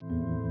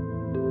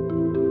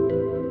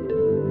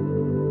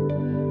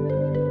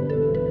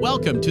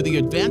Welcome to the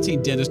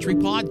Advancing Dentistry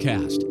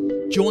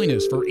Podcast. Join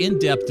us for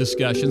in-depth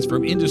discussions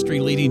from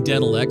industry-leading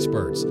dental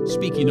experts,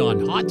 speaking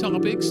on hot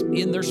topics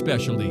in their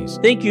specialties.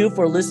 Thank you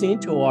for listening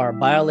to our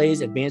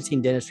BioLay's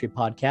Advancing Dentistry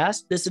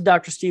Podcast. This is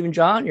Dr. Stephen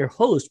John, your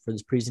host for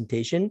this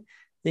presentation.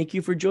 Thank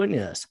you for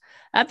joining us.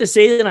 I have to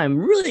say that I'm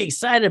really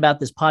excited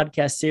about this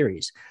podcast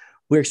series.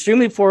 We're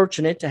extremely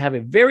fortunate to have a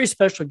very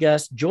special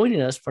guest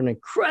joining us for an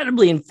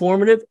incredibly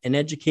informative and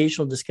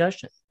educational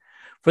discussion.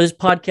 For this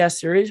podcast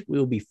series, we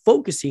will be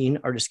focusing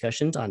our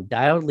discussions on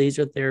diode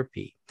laser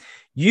therapy.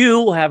 You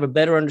will have a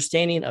better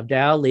understanding of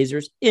diode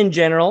lasers in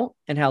general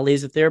and how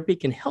laser therapy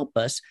can help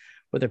us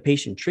with our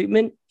patient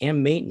treatment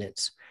and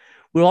maintenance.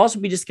 We'll also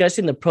be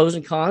discussing the pros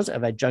and cons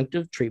of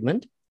adjunctive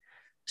treatment,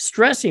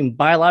 stressing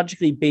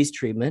biologically based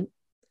treatment,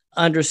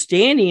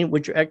 understanding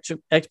what your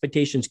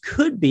expectations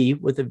could be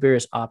with the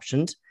various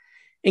options,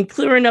 and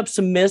clearing up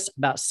some myths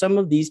about some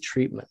of these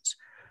treatments.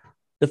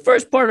 The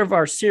first part of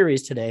our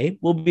series today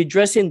will be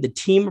addressing the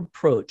team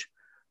approach.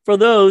 For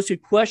those who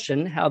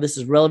question how this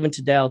is relevant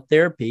to diode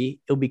therapy,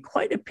 it will be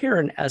quite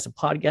apparent as the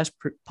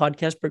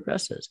podcast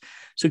progresses.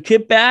 So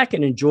kick back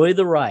and enjoy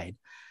the ride.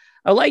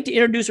 I'd like to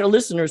introduce our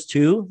listeners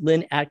to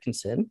Lynn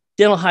Atkinson,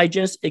 dental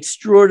hygienist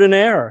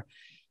extraordinaire.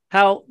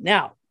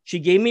 Now, she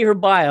gave me her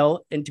bio,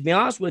 and to be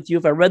honest with you,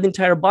 if I read the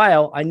entire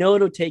bio, I know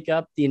it'll take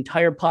up the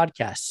entire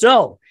podcast.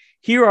 So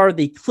here are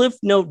the Cliff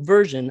Note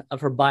version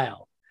of her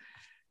bio.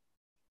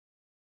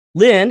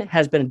 Lynn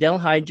has been a dental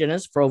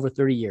hygienist for over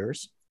 30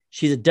 years.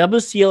 She's a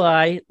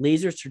WCLI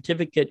laser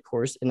certificate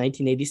course in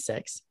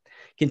 1986,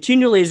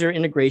 continual laser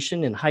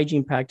integration and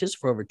hygiene practice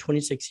for over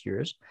 26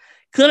 years,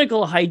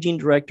 clinical hygiene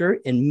director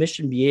in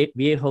Mission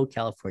Viejo,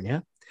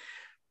 California,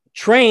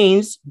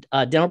 trains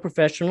dental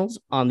professionals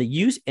on the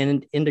use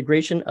and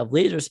integration of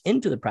lasers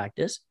into the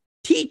practice,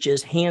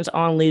 teaches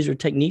hands-on laser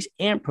techniques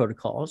and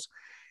protocols,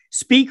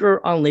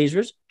 speaker on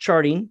lasers,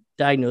 charting,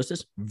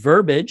 diagnosis,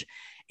 verbiage,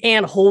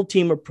 and whole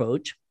team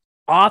approach,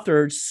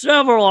 authored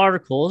several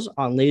articles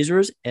on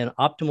lasers and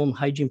optimum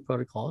hygiene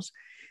protocols,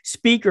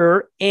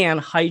 speaker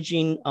and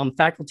hygiene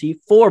faculty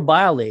for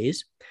BioLays,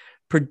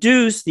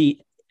 produced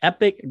the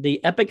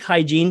Epic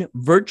Hygiene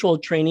virtual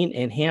training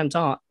and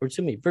hands-on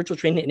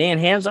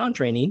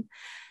training,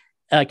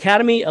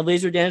 Academy of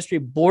Laser Dentistry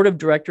Board of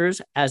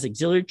Directors as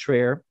auxiliary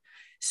chair,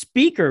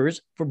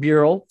 speakers for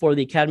Bureau for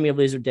the Academy of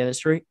Laser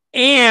Dentistry,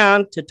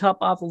 and to top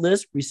off the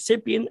list,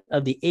 recipient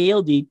of the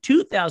ALD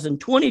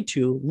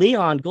 2022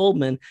 Leon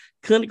Goldman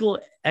Clinical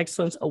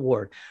Excellence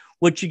Award,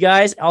 which you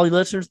guys, all the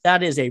listeners,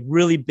 that is a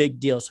really big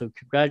deal. So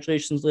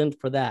congratulations, Lynn,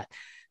 for that.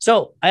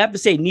 So I have to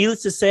say,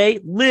 needless to say,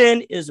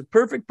 Lynn is a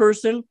perfect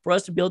person for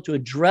us to be able to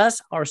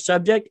address our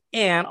subject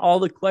and all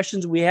the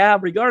questions we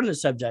have regarding the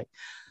subject.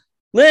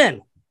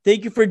 Lynn,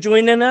 thank you for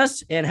joining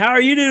us. And how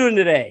are you doing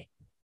today?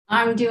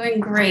 I'm doing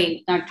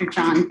great, Dr.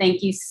 John.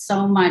 Thank you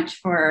so much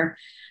for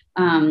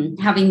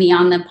having me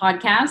on the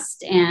podcast.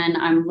 And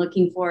I'm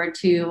looking forward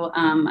to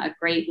a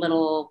great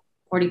little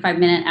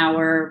 45-minute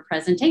hour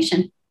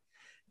presentation.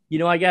 You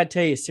know, I got to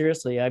tell you,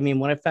 seriously, I mean,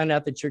 when I found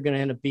out that you're going to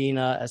end up being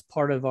as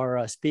part of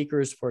our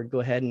speakers for Go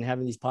Ahead and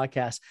having these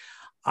podcasts,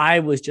 I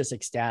was just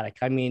ecstatic.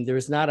 I mean,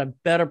 there's not a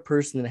better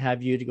person to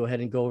have you to go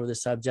ahead and go over the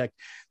subject.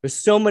 There's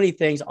so many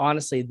things,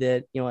 honestly,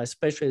 that, you know,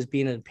 especially as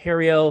being in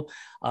perio,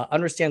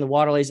 understand the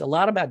waterways, a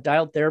lot about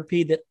diode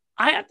therapy that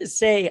I have to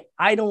say,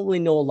 I don't really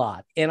know a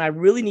lot. And I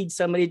really need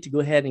somebody to go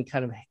ahead and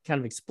kind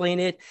of explain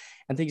it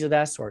and things of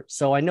that sort.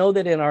 So I know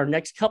that in our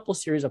next couple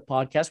series of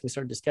podcasts, we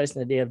start discussing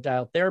the day of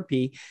diode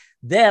therapy,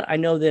 that I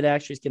know that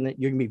actually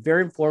you're going to be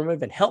very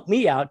informative and help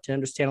me out to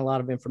understand a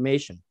lot of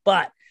information.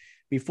 But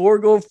before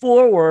we go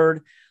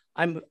forward,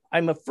 I'm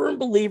a firm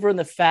believer in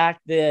the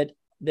fact that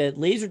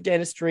laser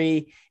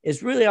dentistry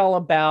is really all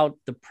about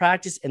the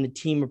practice and the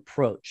team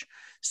approach.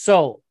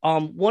 So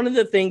one of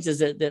the things is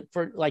that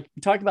for like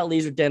we talk about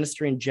laser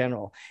dentistry in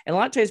general, and a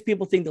lot of times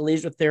people think that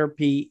laser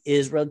therapy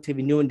is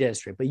relatively new in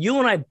dentistry, but you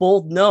and I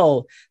both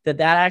know that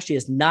actually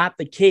is not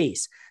the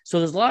case. So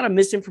there's a lot of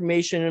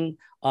misinformation,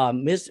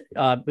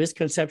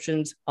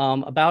 misconceptions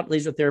about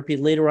laser therapy.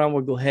 Later on,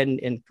 we'll go ahead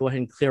and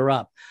clear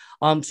up.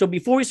 So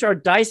before we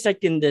start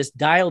dissecting this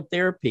diode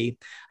therapy,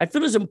 I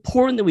feel it's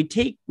important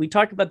that we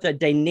talk about the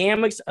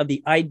dynamics of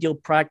the ideal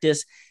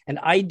practice and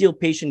ideal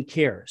patient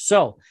care.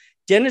 So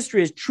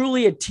dentistry is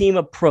truly a team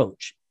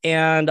approach.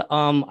 And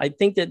I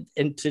think that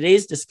in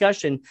today's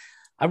discussion,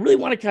 I really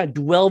want to kind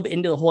of delve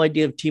into the whole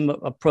idea of team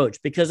approach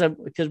because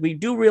we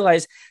do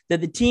realize that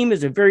the team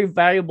is a very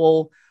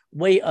valuable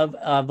way of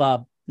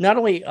not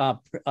only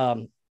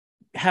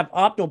have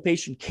optimal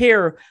patient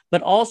care,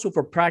 but also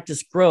for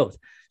practice growth.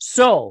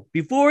 So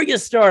before we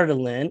get started,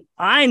 Lynn,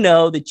 I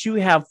know that you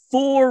have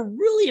 4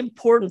 really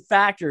important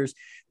factors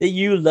that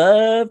you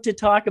love to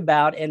talk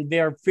about and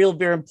feel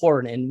very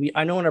important. And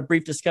I know in our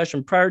brief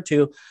discussion prior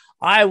to,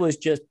 I was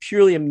just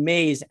purely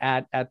amazed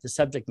at the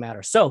subject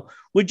matter. So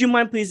would you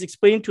mind please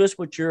explain to us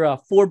what your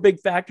 4 big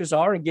factors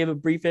are and give a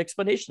brief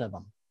explanation of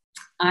them?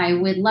 I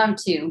would love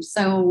to.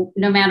 So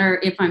no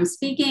matter if I'm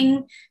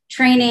speaking,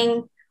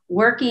 training,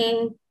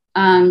 working,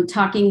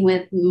 talking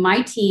with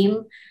my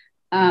team,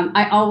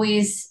 I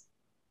always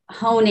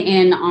hone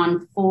in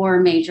on 4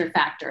 major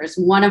factors.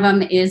 One of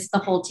them is the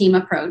whole team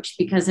approach,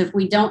 because if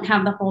we don't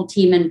have the whole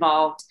team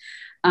involved,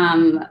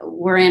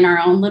 we're in our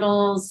own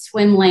little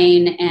swim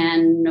lane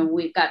and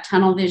we've got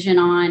tunnel vision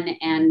on,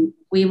 and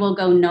we will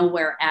go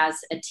nowhere as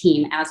a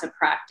team, as a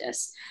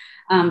practice.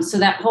 So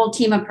that whole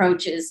team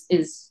approach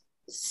is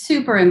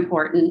super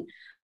important.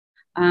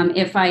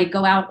 If I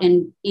go out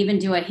and even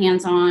do a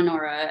hands-on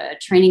or a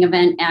training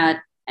event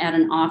at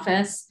an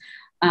office,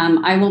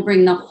 I will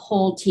bring the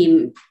whole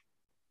team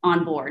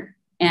on board.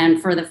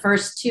 And for the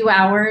first 2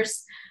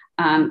 hours,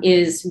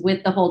 is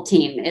with the whole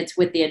team. It's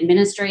with the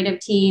administrative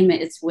team.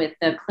 It's with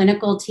the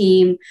clinical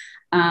team.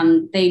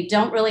 They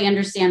don't really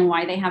understand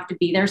why they have to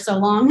be there so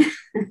long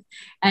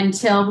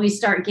until we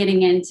start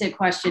getting into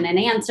question and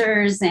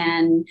answers,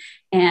 and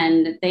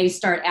they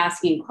start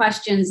asking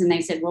questions, and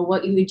they said, well,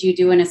 what would you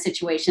do in a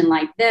situation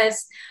like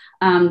this?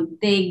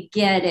 They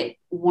get it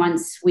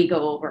once we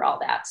go over all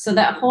that. So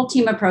that whole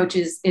team approach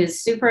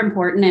is super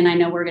important. And I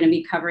know we're going to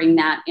be covering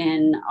that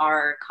in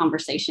our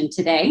conversation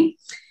today.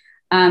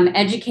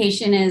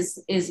 Education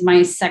is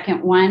my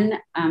second one.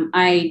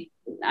 I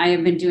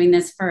have been doing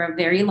this for a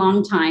very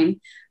long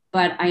time,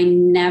 but I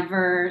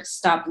never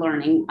stop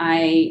learning.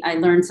 I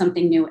learn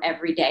something new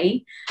every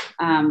day.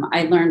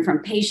 I learn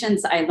from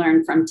patients. I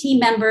learn from team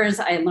members.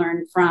 I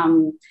learn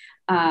from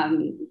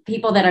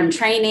people that I'm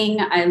training.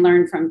 I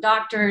learn from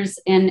doctors,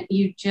 and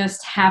you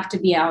just have to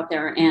be out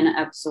there and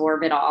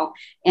absorb it all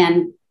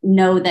and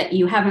know that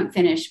you haven't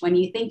finished. When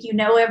you think you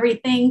know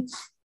everything,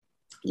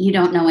 you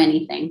don't know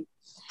anything.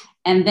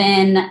 And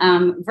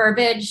then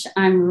verbiage,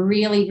 I'm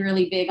really,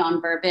 really big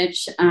on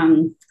verbiage.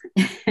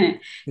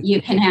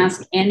 You can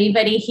ask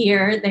anybody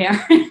here.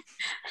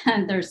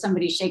 There's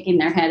somebody shaking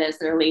their head as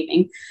they're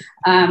leaving.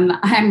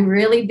 I'm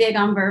really big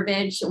on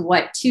verbiage,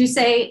 what to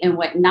say and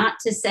what not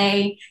to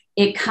say.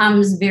 It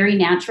comes very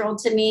natural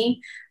to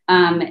me.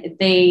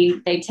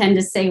 They tend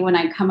to say when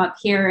I come up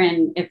here,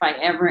 and if I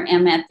ever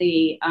am at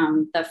the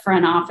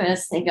front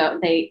office,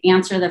 they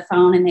answer the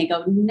phone and they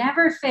go,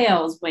 never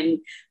fails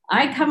when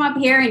I come up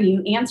here and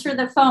you answer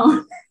the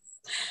phone.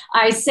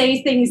 I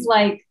say things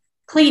like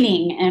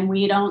cleaning, and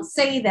we don't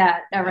say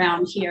that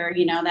around here.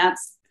 You know,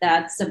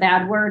 that's a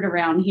bad word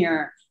around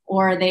here.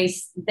 Or they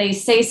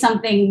say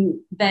something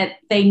that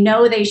they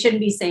know they shouldn't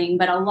be saying,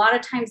 but a lot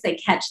of times they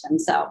catch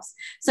themselves.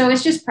 So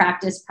it's just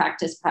practice,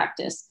 practice,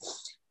 practice.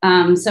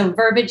 So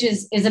verbiage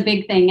is a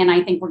big thing, and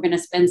I think we're going to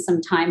spend some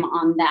time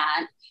on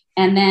that.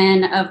 And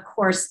then, of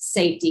course,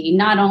 safety,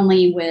 not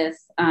only with,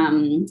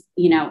 in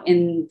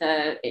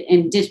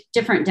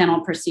different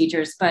dental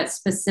procedures, but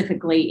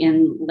specifically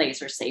in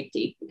laser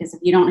safety. Because if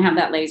you don't have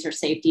that laser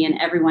safety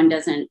and everyone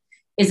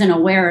isn't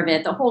aware of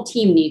it, the whole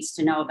team needs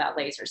to know about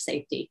laser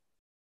safety.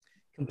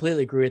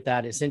 Completely agree with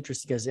that. It's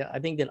interesting because I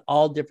think that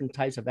all different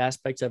types of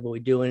aspects of what we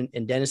do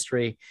in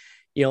dentistry,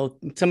 you know,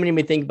 somebody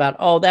may think about,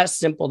 oh, that's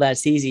simple,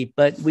 that's easy,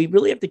 but we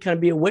really have to kind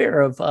of be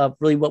aware of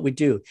really what we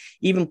do.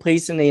 Even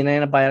placing an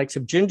antibiotic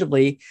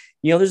subgingivally,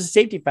 you know, there's a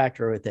safety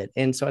factor with it.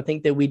 And so I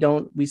think that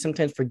we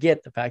sometimes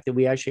forget the fact that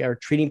we actually are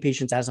treating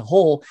patients as a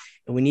whole,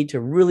 and we need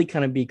to really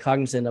kind of be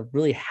cognizant of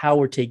really how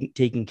we're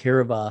taking care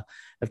of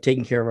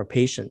our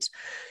patients.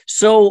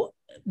 So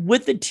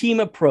with the team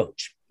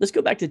approach, let's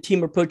go back to the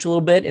team approach a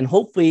little bit. And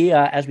hopefully,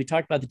 as we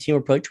talked about the team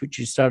approach, which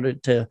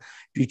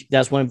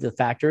that's one of the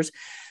factors,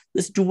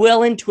 let's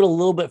dwell into it a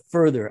little bit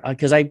further,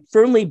 because I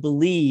firmly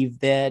believe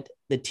that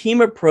the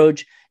team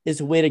approach is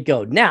the way to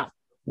go. Now,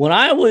 when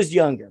I was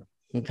younger,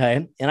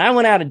 okay, and I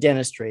went out of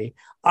dentistry,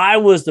 I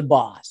was the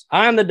boss.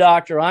 I'm the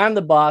doctor. I'm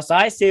the boss.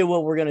 I say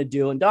what we're going to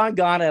do, and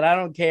doggone it, I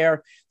don't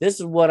care. This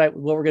is what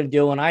we're going to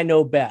do, and I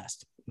know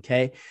best.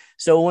 Okay.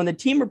 So when the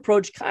team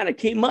approach kind of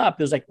came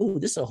up, it was like, oh,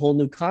 this is a whole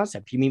new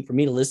concept. You mean for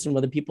me to listen to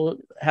what the people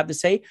have to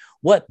say?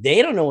 What?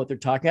 They don't know what they're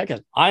talking about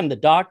because I'm the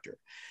doctor.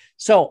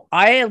 So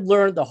I have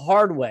learned the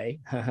hard way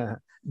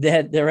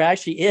that there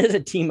actually is a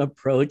team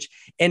approach,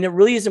 and it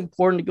really is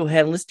important to go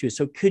ahead and listen to it.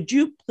 So could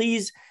you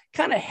please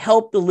kind of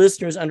help the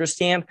listeners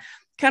understand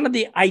kind of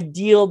the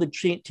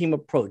team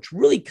approach?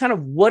 Really kind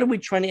of what are we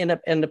trying to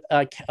end up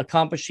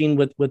accomplishing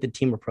with the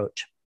team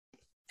approach?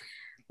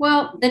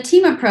 Well, the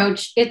team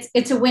approach,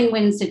 it's a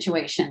win-win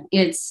situation.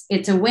 It's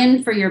a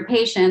win for your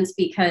patients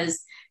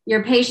because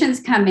your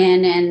patients come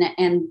in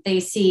and they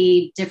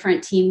see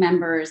different team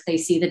members. They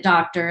see the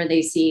doctor,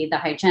 they see the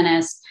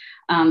hygienist.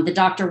 The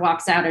doctor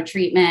walks out of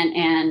treatment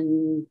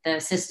and the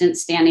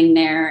assistant's standing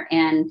there,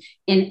 and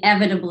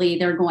inevitably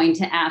they're going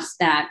to ask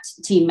that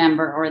team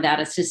member or that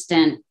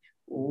assistant,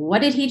 what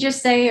did he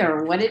just say?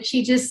 Or what did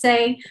she just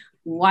say?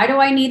 Why do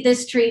I need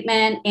this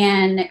treatment?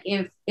 And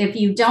if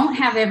you don't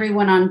have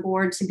everyone on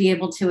board to be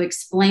able to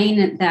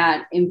explain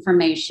that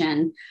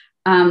information,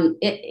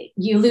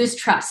 you lose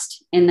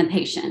trust in the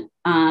patient.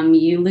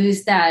 You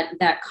lose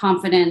that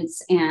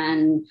confidence.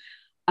 And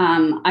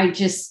I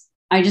just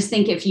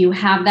think if you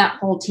have that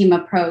whole team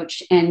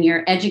approach and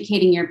you're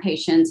educating your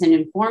patients and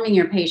informing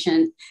your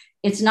patients,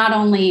 it's not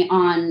only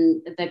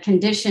on the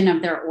condition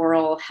of their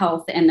oral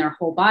health and their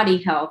whole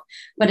body health,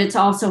 but it's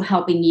also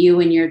helping you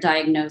in your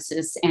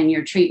diagnosis and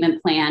your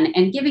treatment plan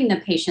and giving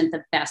the patient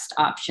the best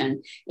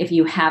option if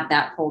you have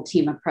that whole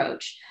team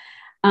approach.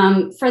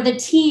 For the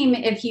team,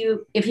 if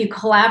you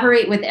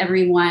collaborate with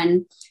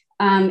everyone,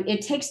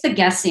 it takes the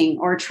guessing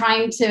or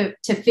trying to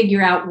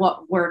figure out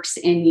what works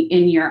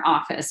in your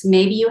office.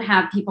 Maybe you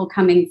have people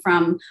coming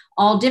from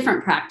all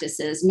different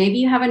practices. Maybe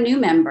you have a new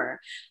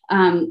member.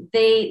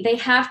 They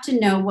have to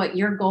know what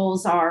your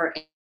goals are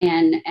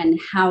and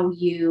how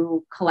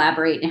you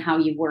collaborate and how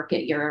you work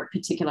at your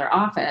particular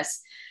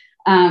office.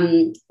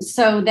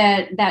 So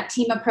that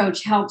team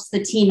approach helps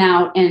the team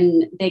out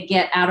and they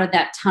get out of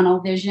that tunnel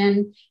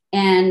vision.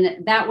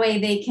 And that way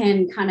they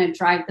can kind of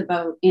drive the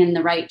boat in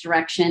the right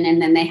direction.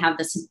 And then they have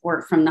the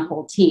support from the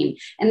whole team.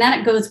 And that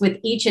it goes with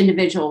each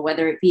individual,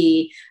 whether it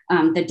be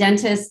the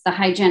dentist, the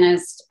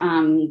hygienist,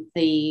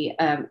 the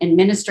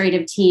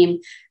administrative team.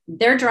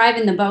 They're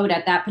driving the boat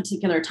at that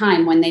particular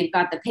time when they've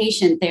got the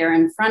patient there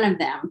in front of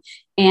them.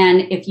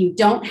 And if you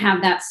don't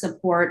have that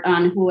support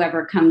on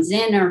whoever comes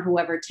in or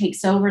whoever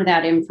takes over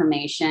that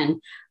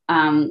information,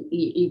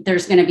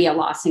 there's going to be a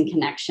loss in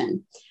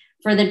connection.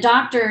 For the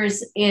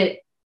doctors,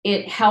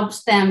 it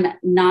helps them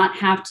not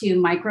have to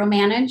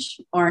micromanage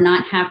or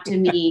not have to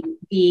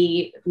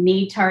be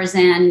me,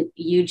 Tarzan,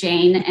 you,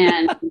 Jane,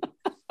 and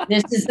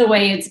this is the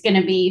way it's going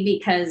to be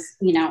because,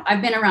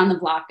 I've been around the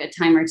block a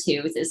time or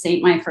two. This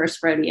ain't my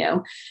first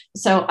rodeo.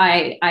 So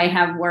I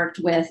have worked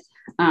with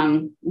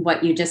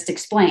what you just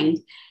explained.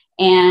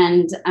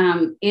 And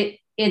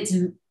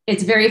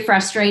it's very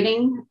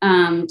frustrating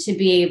to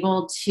be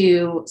able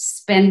to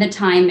spend the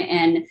time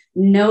and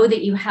know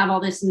that you have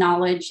all this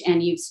knowledge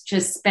and you've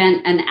just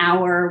spent an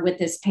hour with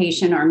this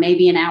patient or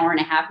maybe an hour and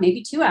a half,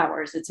 maybe 2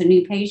 hours. It's a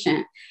new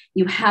patient.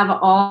 You have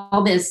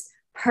all this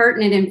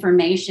pertinent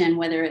information,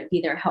 whether it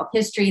be their health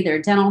history, their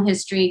dental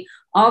history,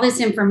 all this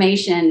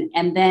information.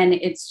 And then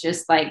it's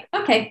just like,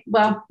 okay,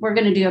 well, we're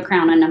going to do a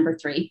crown on number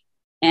 3.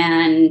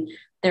 And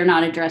they're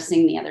not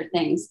addressing the other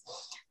things.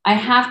 I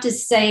have to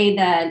say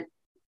that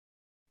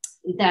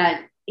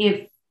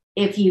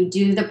if you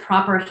do the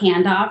proper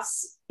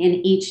handoffs in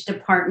each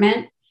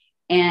department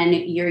and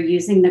you're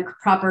using the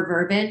proper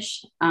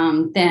verbiage,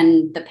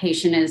 then the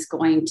patient is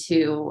going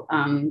to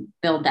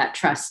build that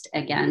trust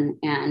again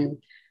and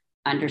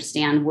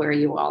understand where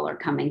you all are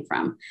coming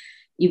from.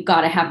 You've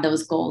got to have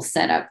those goals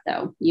set up,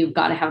 though. You've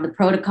got to have the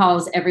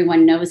protocols.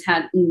 Everyone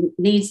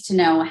needs to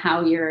know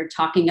how you're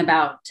talking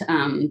about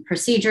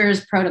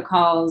procedures,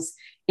 protocols,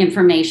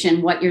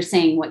 information, what you're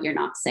saying, what you're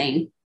not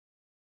saying.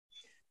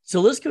 So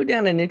let's go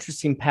down an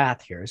interesting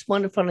path here. It's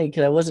funny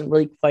because I wasn't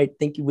really quite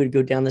thinking we'd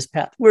go down this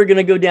path. We're going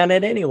to go down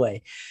it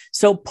anyway.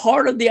 So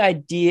part of the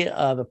idea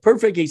of a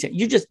perfect example,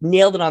 you just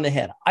nailed it on the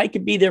head. I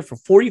could be there for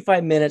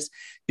 45 minutes,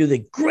 do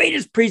the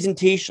greatest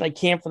presentation I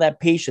can for that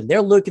patient.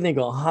 They're looking, they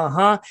go,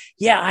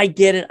 yeah, I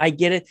get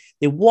it.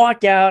 They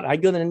walk out. I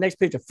go to the next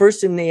page. The first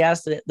thing they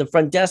ask the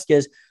front desk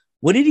is,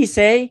 what did he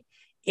say?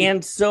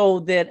 And so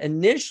that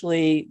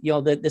initially,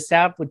 the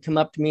staff would come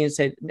up to me and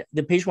say,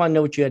 the patient wanted to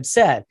know what you had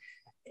said.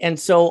 And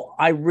so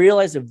I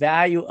realized the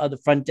value of the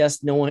front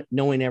desk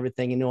knowing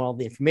everything and knowing all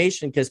the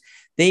information because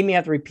they may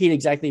have to repeat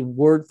exactly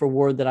word for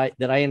word that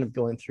I end up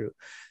going through.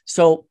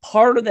 So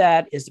part of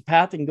that is the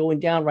path I'm going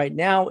down right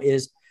now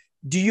is,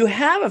 do you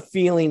have a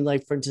feeling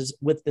like, for instance,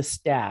 with the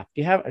staff,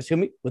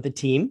 with the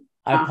team?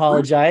 I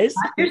apologize.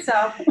 Not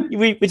yourself.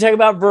 We talk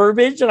about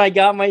verbiage and I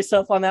got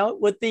myself on that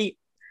with the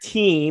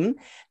team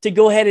to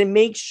go ahead and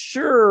make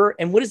sure.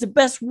 And what is the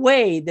best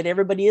way that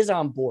everybody is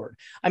on board?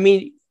 I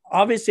mean,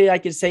 obviously I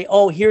could say,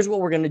 oh, here's what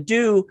we're going to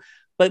do,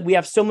 but we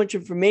have so much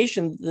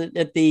information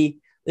that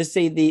let's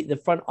say the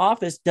front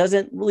office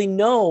doesn't really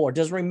know or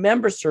doesn't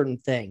remember certain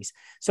things.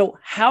 So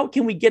how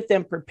can we get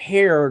them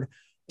prepared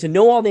to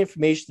know all the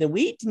information that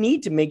we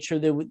need to make sure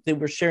that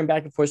we're sharing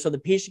back and forth so the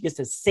patient gets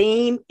the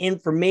same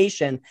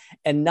information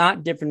and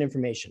not different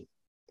information?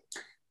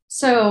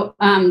 So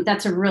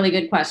that's a really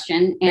good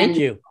question. And thank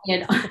you.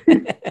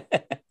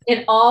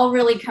 It all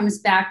really comes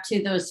back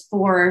to those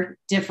 4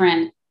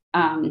 different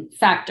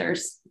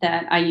factors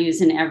that I use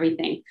in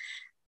everything.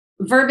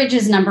 Verbiage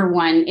is number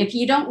 1. If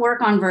you don't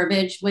work on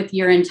verbiage with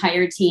your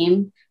entire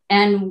team,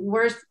 and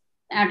we're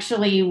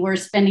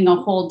spending a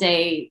whole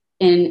day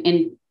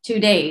in 2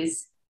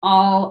 days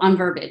all on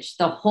verbiage.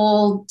 The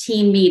whole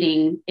team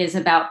meeting is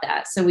about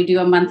that. So we do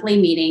a monthly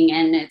meeting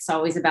and it's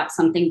always about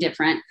something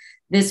different.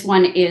 This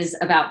one is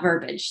about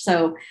verbiage.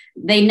 So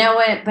they know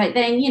it, but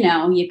then,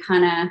 you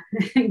kind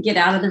of get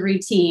out of the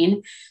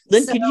routine.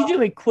 Lynn, could you do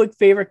me a quick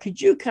favor?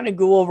 Could you kind of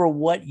go over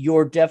what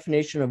your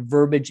definition of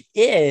verbiage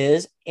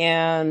is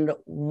and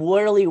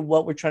really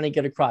what we're trying to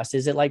get across?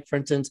 Is it like, for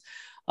instance,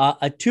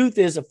 a tooth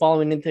is a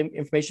following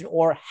information,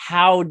 or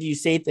how do you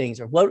say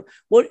things? Or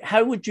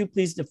how would you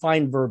please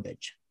define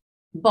verbiage?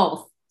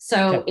 Both.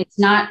 So It's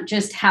not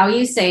just how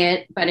you say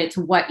it, but it's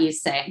what you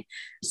say.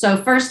 So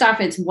first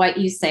off, it's what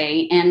you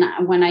say.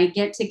 And when I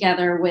get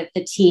together with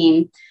the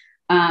team,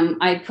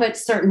 I put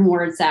certain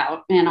words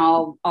out and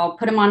I'll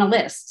put them on a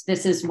list.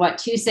 This is what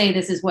to say.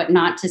 This is what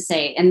not to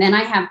say. And then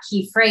I have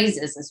key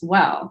phrases as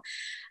well.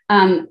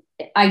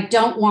 I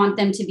don't want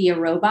them to be a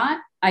robot.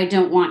 I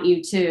don't want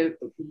you to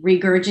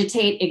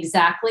regurgitate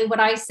exactly what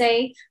I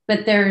say,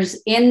 but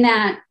there's in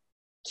that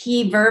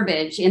key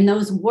verbiage, in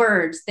those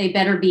words, they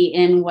better be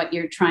in what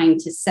you're trying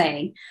to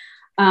say.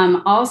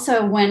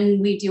 Also,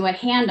 when we do a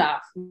handoff,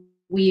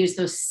 we use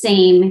those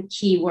same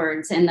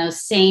keywords and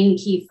those same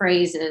key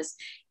phrases.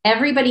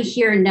 Everybody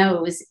here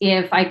knows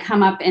if I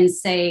come up and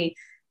say,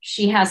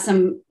 she has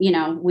some,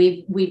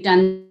 we've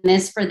done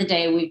this for the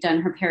day. We've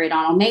done her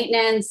periodontal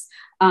maintenance,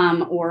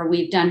 or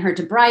we've done her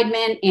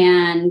debridement,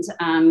 and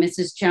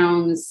Mrs.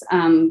 Jones,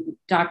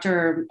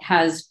 doctor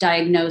has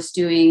diagnosed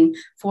doing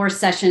 4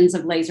 sessions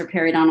of laser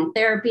periodontal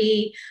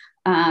therapy.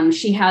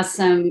 She has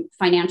some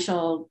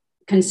financial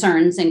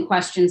concerns and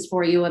questions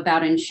for you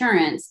about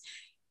insurance.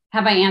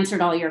 Have I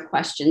answered all your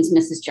questions,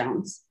 Mrs.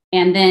 Jones?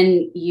 And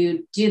then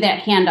you do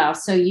that handoff.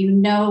 So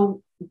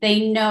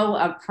they know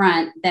up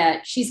front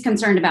that she's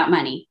concerned about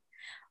money.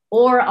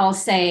 Or I'll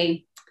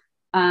say,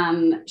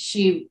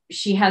 she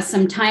has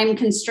some time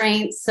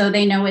constraints, so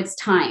they know it's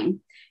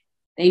time.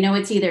 They know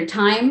it's either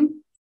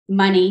time,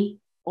 money,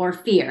 or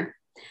fear.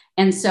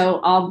 And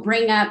so I'll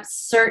bring up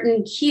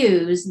certain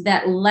cues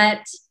that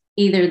let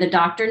either the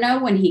doctor know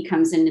when he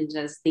comes in and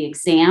does the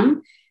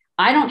exam.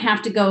 I don't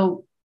have to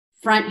go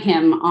front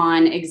him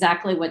on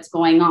exactly what's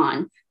going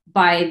on.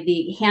 By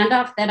the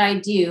handoff that I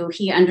do,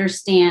 he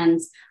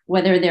understands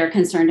whether they're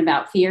concerned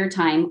about fear,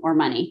 time, or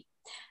money.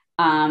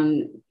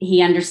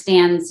 He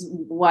understands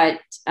what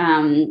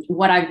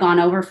I've gone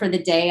over for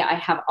the day. I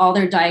have all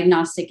their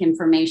diagnostic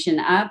information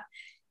up.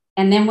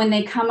 And then when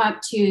they come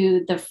up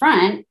to the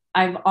front,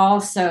 I've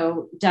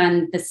also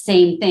done the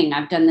same thing.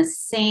 I've done the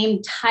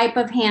same type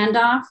of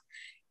handoff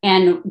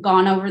and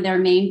gone over their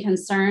main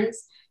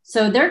concerns.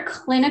 So their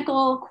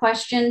clinical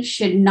questions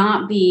should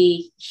not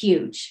be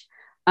huge.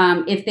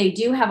 If they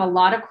do have a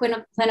lot of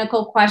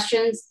clinical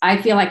questions,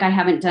 I feel like I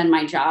haven't done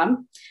my job,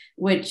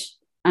 which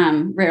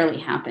rarely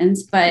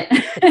happens, but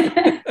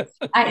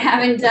I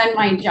haven't done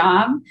my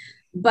job.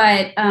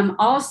 But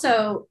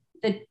also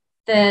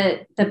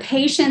the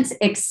patients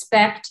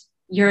expect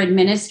your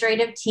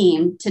administrative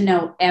team to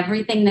know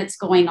everything that's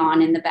going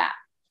on in the back.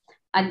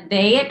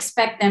 They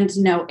expect them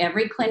to know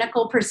every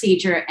clinical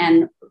procedure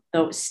and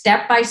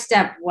step by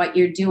step what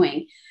you're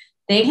doing.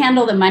 They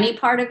handle the money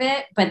part of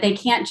it, but they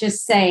can't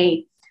just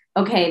say,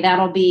 okay,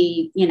 that'll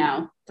be,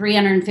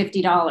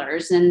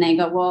 $350. And they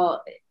go,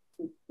 well,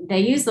 they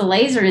use the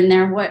laser in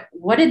there.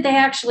 What did they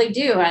actually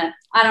do?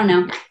 I don't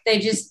know.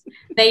 They use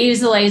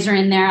the laser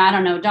in there. I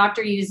don't know.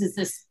 Doctor uses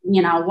this,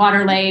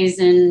 water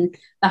laser, and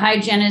the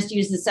hygienist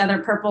uses this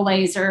other purple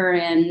laser.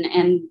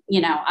 And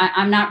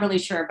I'm not really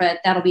sure, but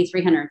that'll be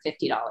 $350.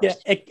 Yeah.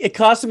 It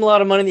costs them a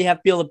lot of money. They have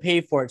to be able to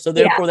pay for it. So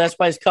therefore, That's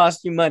why it's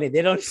costing you money.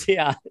 They don't see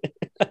it.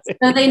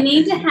 So they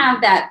need to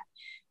have that.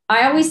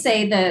 I always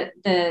say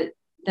the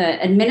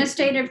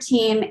administrative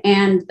team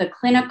and the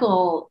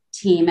clinical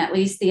team, at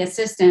least the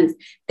assistants,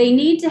 they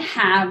need to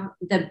have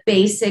the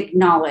basic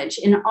knowledge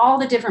in all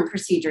the different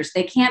procedures.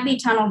 They can't be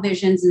tunnel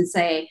visions and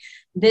say,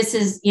 this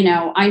is,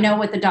 I know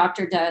what the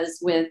doctor does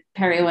with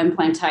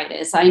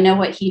perioimplantitis. I know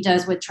what he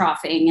does with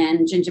troughing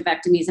and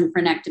gingivectomies and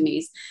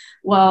frenectomies.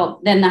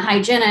 Well, then the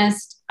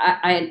hygienist,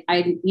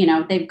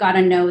 they've got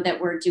to know that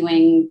we're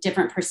doing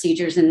different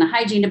procedures in the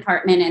hygiene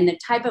department and the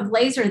type of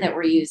laser that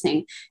we're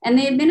using. And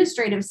the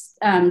administrative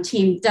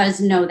team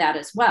does know that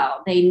as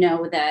well. They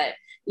know that,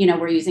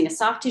 we're using a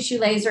soft tissue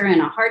laser and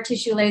a hard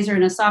tissue laser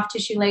and a soft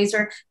tissue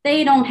laser.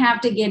 They don't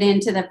have to get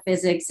into the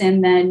physics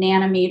and the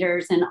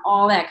nanometers and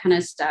all that kind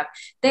of stuff.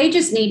 They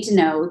just need to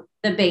know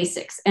the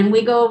basics. And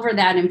we go over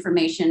that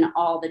information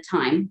all the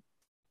time.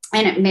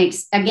 And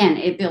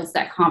it builds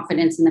that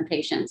confidence in the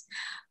patients.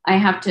 I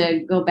have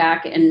to go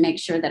back and make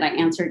sure that I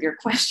answered your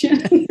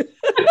question.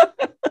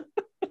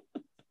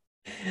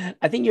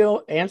 I think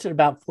you answered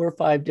about 4 or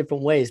 5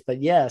 different ways,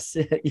 but yes,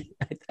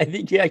 I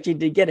think you actually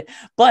did get it.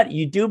 But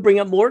you do bring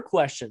up more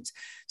questions.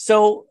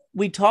 So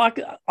we talk,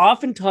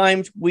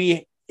 oftentimes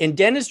in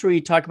dentistry,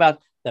 we talk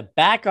about the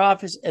back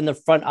office and the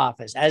front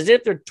office as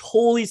if they're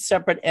totally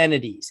separate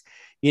entities,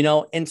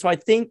 And so I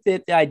think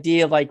that the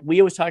idea of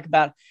we always talk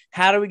about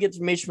how do we get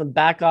information from the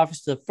back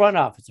office to the front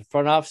office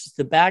to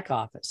the back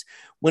office,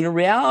 when the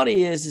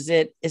reality is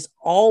that it's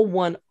all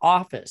one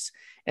office.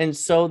 And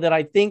so that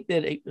I think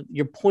that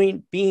your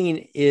point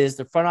being is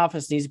the front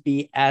office needs to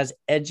be as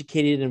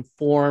educated and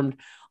informed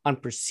on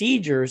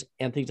procedures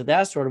and things of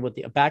that sort of what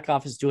the back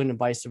office is doing and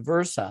vice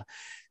versa.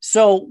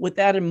 So with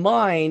that in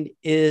mind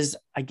is,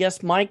 I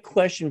guess my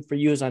question for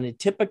you is on a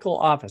typical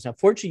office. Now,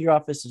 fortunately, your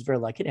office is very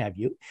lucky to have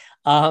you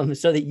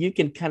so that you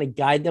can kind of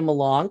guide them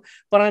along.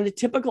 But on a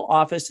typical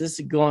office, this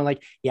is going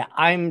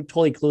I'm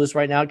totally clueless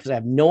right now because I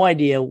have no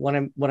idea what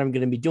I'm going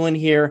to be doing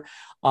here.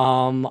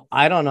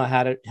 I don't know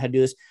how to do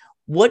this.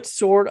 What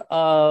sort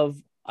of,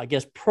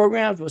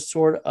 programs, what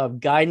sort of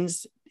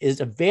guidance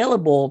is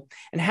available?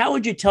 And how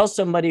would you tell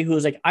somebody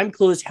who's I'm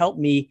clueless, help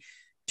me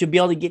to be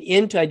able to get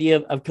into idea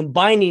of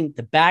combining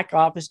the back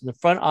office and the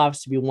front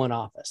office to be one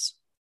office?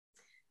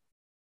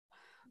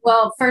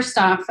 Well, first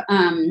off,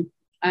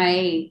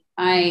 I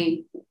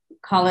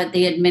call it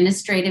the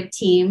administrative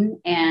team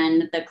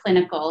and the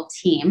clinical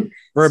team.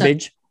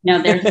 Verbiage. So,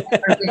 no, there's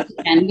verbiage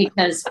again,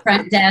 because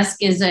front desk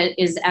is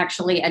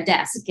actually a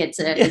desk. It's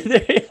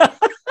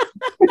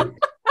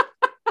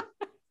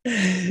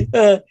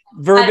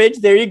verbiage.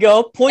 There you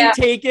go. Point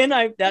taken.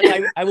 I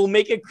will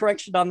make a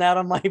correction on that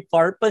on my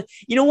part. But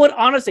you know what?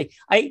 Honestly,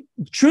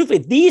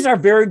 truthfully, these are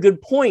very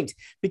good points,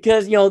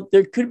 because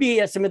there could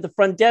be some at the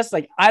front desk.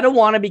 Like, I don't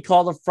want to be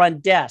called a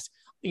front desk.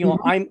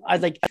 I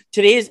like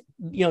today's,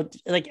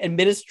 like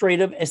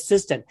administrative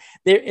assistant.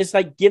 It's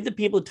like, give the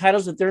people the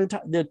titles that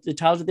the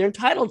titles that they're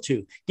entitled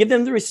to. Give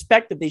them the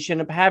respect that they should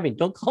end up having.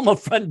 Don't call them a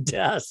front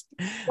desk.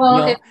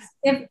 Well,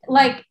 if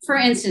like, for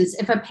instance,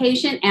 if a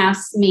patient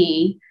asks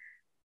me,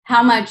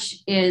 how much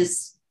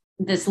is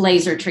this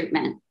laser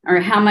treatment,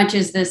 or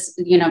this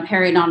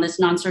this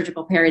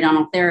non-surgical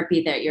periodontal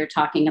therapy that you're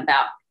talking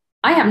about,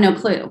 I have no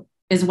clue,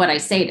 is what I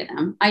say to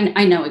them.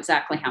 I know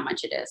exactly how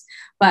much it is,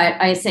 but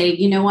I say,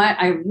 you know what?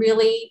 I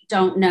really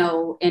don't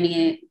know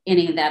any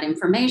of that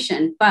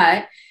information,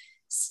 but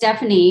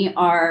Stephanie,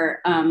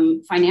 our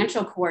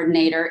financial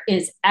coordinator,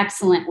 is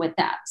excellent with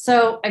that.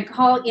 So I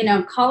call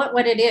it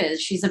what it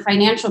is. She's a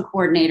financial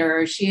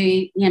coordinator, or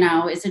she,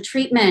 is a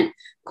treatment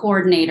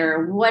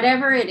coordinator,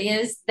 whatever it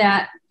is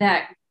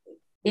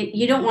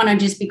you don't want to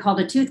just be called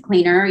a tooth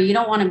cleaner, or you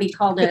don't want to be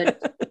called a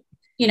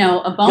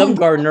a bone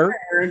gardener,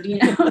 or,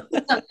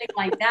 something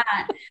like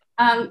that.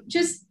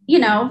 You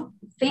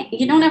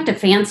don't have to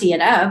fancy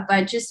it up,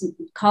 but just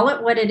call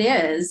it what it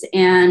is.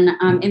 And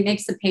it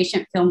makes the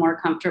patient feel more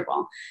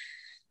comfortable.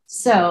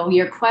 So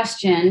your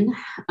question,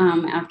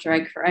 after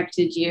I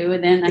corrected you,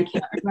 and then I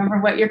can't remember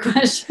what your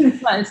question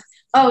was.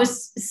 Oh,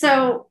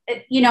 so,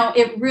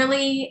 it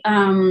really,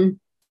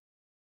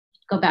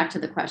 go back to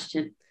the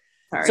question.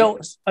 Sorry. So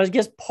I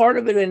guess part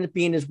of it ended up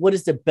being is, what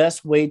is the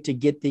best way to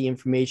get the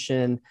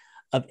information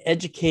of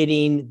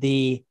educating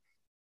the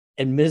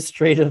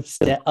administrative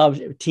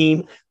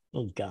team?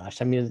 Oh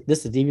gosh, I mean,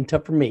 this is even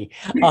tough for me.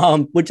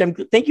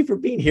 Thank you for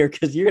being here,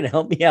 because you're going to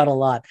help me out a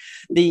lot.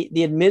 The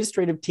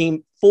administrative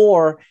team,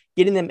 for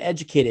getting them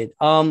educated.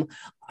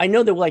 I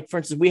know that, like, for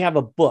instance, we have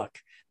a book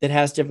that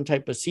has different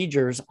type of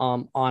procedures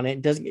on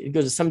it. It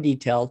goes to some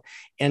detail.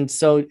 And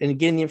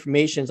getting the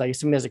information is, like, if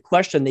somebody has a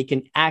question, they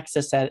can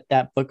access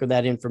that book or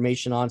that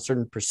information on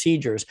certain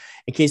procedures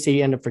in case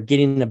they end up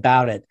forgetting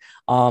about it.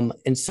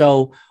 And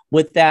so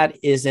with that,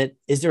 is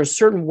there a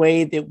certain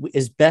way that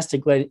is best to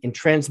go ahead and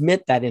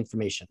transmit that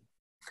information?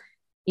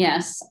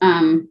 Yes.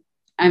 I'm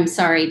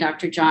sorry,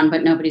 Dr. John,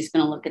 but nobody's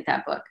going to look at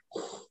that book.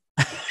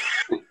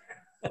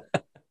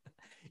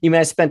 You may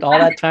have spent all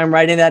that time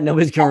writing that.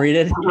 Nobody's going to read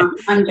it.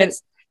 I'm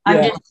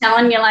just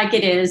telling you like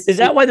it is. Is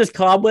that why there's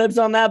cobwebs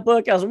on that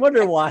book? I was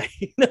wondering why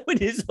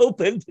nobody's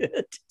opened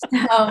it.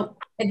 So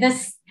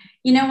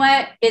you know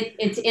what?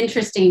 It's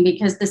interesting,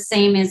 because the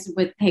same is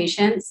with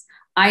patients.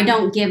 I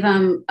don't give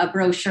them a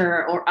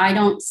brochure, or I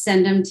don't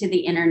send them to the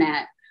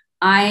internet.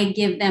 I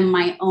give them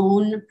my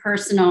own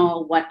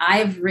personal, what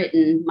I've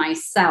written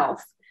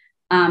myself,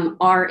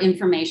 our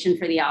information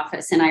for the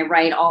office, and I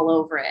write all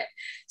over it.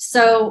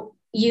 So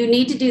you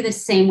need to do the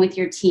same with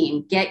your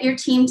team. Get your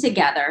team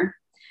together.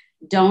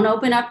 Don't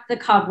open up the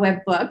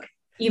cobweb book.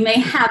 You may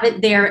have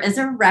it there as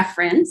a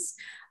reference,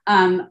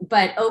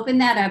 but open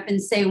that up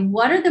and say,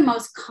 what are the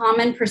most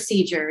common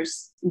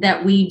procedures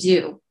that we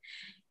do?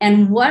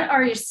 And what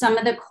are some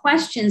of the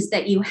questions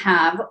that you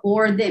have,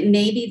 or that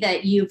maybe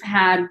that you've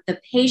had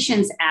the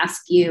patients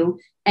ask you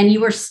and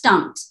you were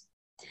stumped?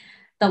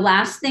 The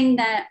last thing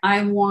that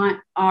I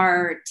want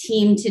our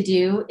team to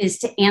do is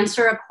to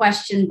answer a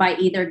question by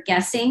either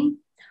guessing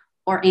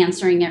or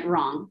answering it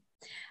wrong.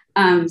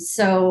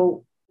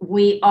 So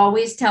we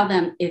always tell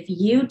them, if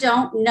you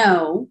don't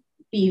know,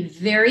 be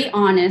very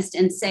honest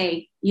and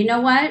say, you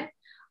know what,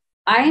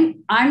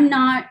 I'm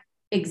not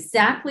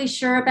exactly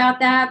sure about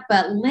that,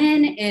 but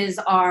Lynn is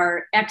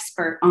our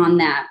expert on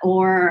that.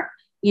 Or,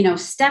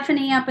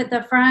 Stephanie up at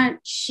the front,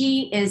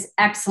 she is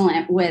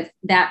excellent with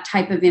that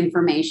type of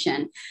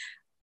information.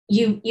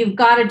 You've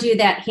got to do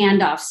that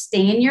handoff.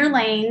 Stay in your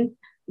lane,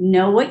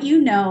 know what you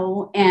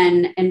know,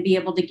 and be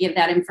able to give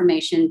that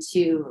information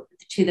to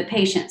the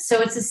patient.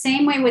 So it's the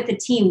same way with the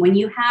team. When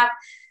you have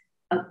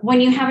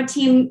a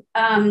team,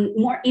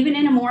 more even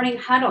in a morning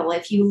huddle,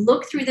 if you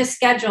look through the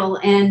schedule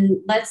and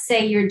let's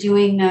say you're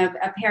doing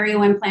a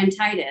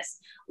perioimplantitis,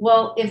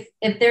 well,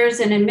 if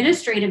there's an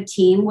administrative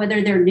team,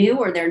 whether they're new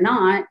or they're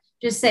not,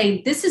 just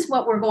say, this is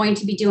what we're going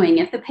to be doing.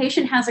 If the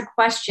patient has a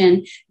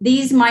question,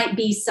 these might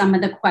be some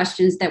of the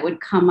questions that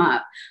would come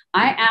up.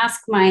 I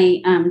ask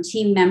my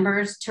team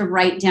members to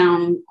write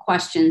down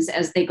questions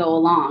as they go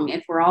along.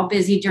 If we're all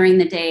busy during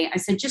the day, I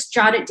said, just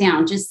jot it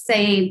down. Just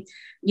say,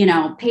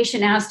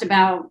 patient asked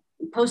about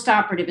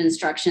post-operative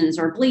instructions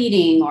or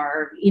bleeding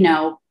or,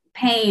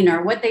 pain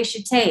or what they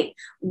should take.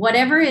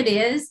 Whatever it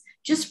is,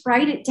 just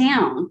write it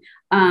down.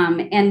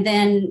 And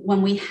then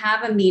when we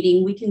have a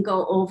meeting, we can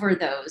go over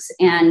those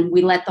and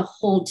we let the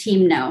whole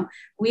team know.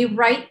 We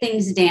write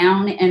things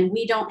down, and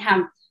we don't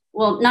have,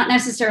 well, not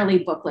necessarily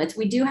booklets.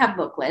 We do have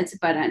booklets,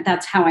 but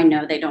that's how I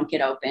know they don't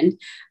get opened.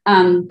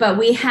 But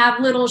we have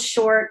little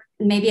short,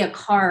 maybe a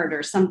card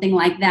or something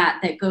like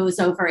that goes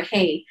over,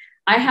 hey,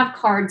 I have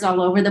cards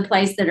all over the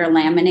place that are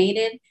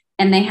laminated,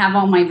 and they have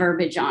all my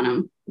verbiage on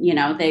them. You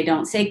know, they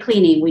don't say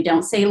cleaning. We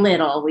don't say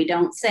little. We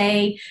don't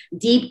say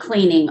deep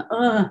cleaning.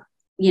 Ugh.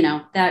 You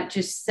know, that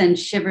just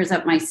sends shivers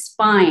up my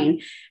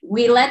spine.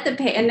 We let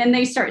and then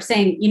they start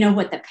saying, you know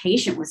what, the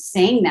patient was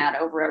saying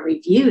that over a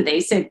review.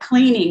 They said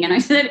cleaning. And I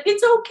said,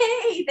 it's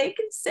okay. They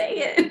can say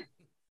it.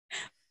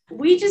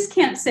 We just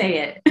can't say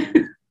it.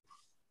 And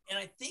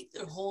I think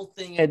the whole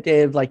thing,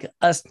 idea of like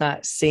us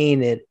not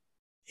saying it.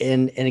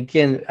 And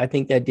again, I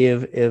think the idea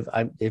of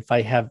if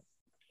I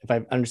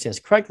understand this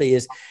correctly,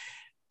 is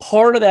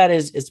part of that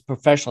is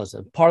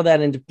professionalism. Part of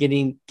that ends up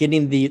getting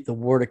the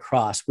word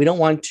across. We don't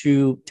want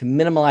to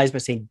minimize by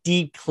saying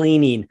deep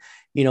cleaning.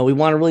 You know, we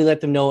want to really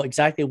let them know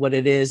exactly what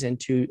it is, and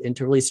to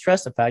really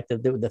stress the fact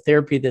that the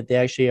therapy that they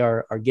actually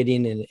are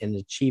getting and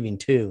achieving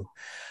too.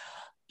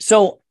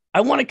 So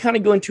I want to kind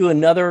of go into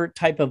another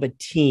type of a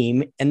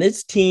team, and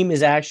this team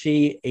is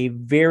actually a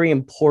very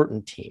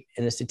important team,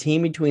 and it's a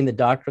team between the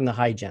doctor and the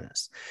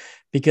hygienist.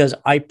 Because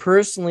I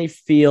personally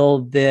feel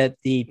that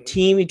the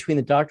team between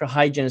the doctor and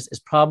hygienist is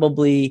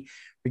probably,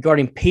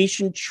 regarding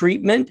patient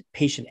treatment,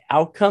 patient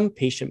outcome,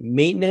 patient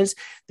maintenance,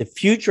 the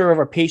future of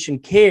our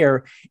patient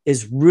care,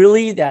 is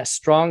really that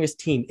strongest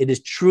team. It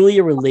is truly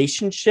a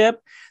relationship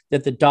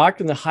that the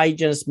doctor and the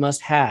hygienist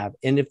must have.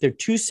 And if they're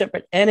two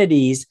separate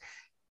entities,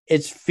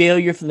 it's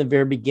failure from the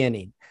very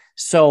beginning.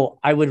 So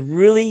I would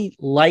really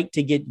like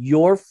to get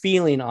your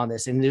feeling on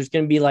this. And there's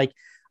going to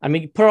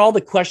be put all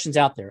the questions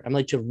out there. I'm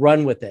going to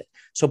run with it.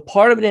 So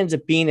part of it ends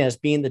up being, as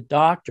being the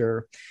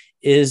doctor,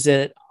 is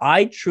that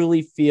I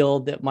truly feel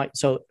that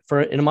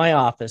in my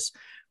office,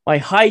 my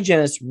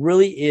hygienist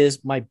really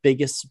is my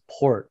biggest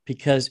support,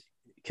 because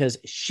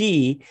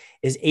she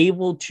is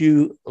able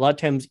to a lot of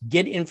times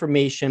get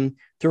information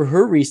through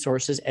her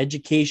resources,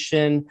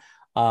 education,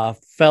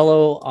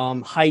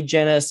 fellow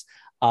hygienists,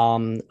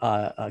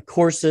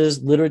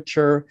 courses,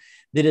 literature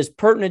that is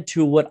pertinent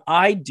to what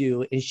I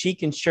do, and she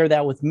can share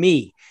that with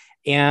me.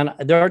 And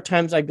there are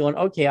times I go,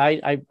 okay,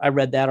 I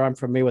read that, or I'm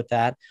familiar with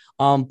that.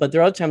 But there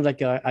are other times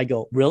I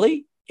go,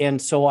 really?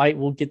 And so I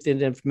will get the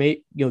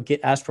information, get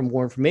asked for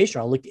more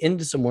information. I'll look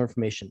into some more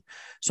information.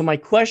 So my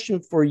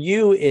question for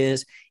you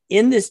is,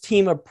 in this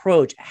team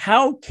approach,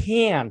 how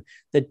can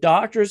the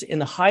doctors and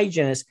the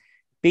hygienists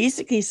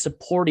basically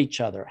support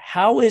each other?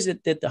 How is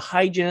it that the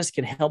hygienist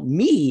can help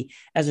me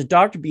as a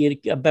doctor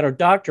be a better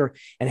doctor?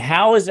 And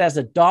how is, as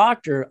a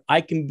doctor, I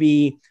can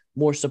be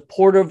more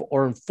supportive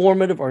or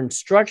informative or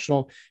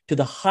instructional to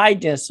the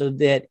hygienist so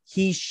that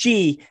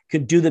she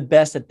could do the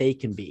best that they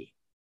can be?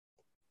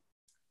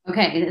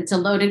 Okay, it's a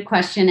loaded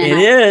question. And it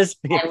is.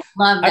 I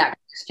love that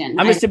question.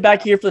 I'm going to sit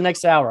back here for the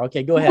next hour.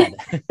 Okay, go ahead.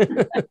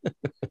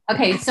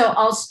 Okay, so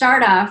I'll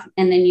start off,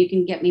 and then you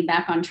can get me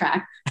back on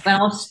track. But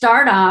I'll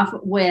start off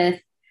with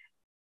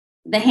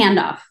the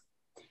handoff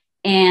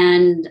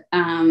and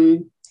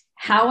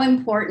how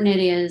important it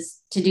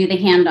is to do the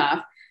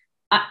handoff.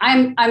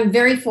 I'm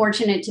very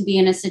fortunate to be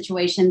in a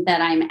situation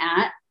that I'm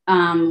at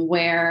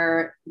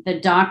where the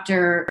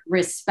doctor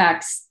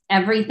respects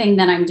everything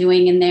that I'm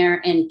doing in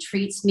there and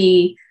treats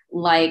me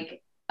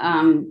like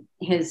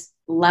his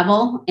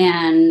level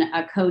and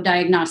a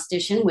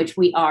co-diagnostician, which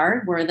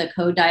we're the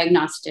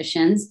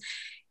co-diagnosticians.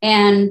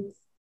 And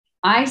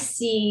I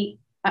see,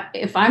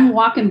 if I'm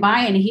walking by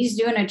and he's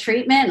doing a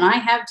treatment and I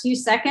have 2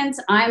 seconds,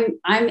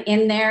 I'm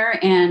in there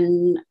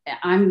and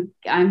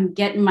I'm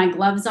getting my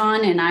gloves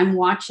on and I'm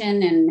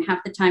watching, and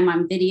half the time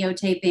I'm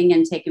videotaping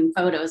and taking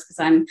photos because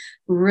I'm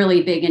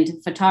really big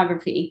into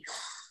photography.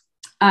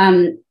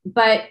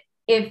 But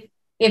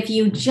if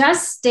you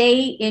just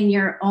stay in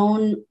your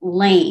own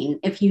lane,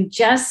 if you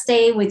just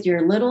stay with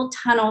your little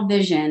tunnel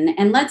vision,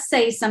 and let's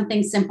say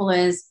something simple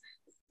as,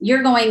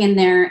 you're going in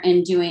there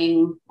and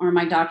doing, or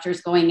my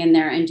doctor's going in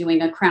there and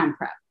doing a crown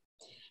prep.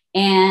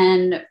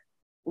 And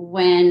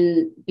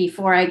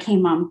before I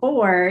came on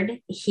board,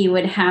 he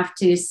would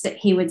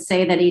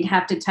say that he'd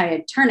have to tie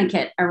a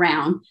tourniquet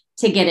around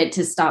to get it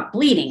to stop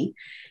bleeding.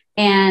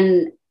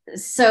 And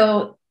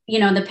so,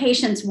 the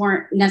patients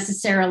weren't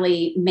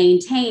necessarily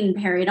maintained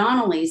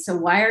periodontally. So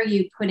why are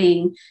you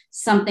putting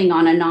something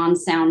on a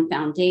non-sound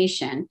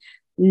foundation?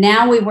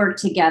 Now we work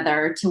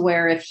together to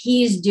where if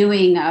he's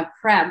doing a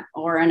prep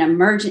or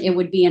it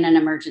would be in an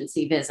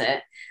emergency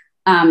visit,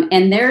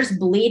 and there's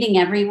bleeding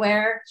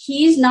everywhere,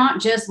 he's not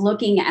just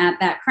looking at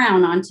that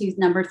crown on tooth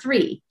number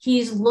 3.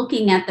 He's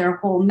looking at their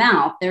whole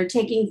mouth. They're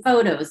taking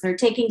photos. They're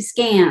taking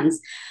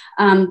scans.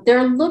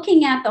 They're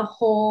looking at the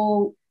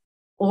whole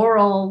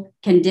oral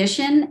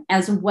condition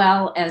as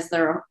well as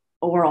their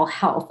oral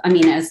health.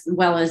 As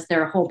well as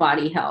their whole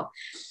body health.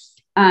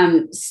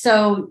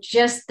 So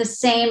just the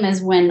same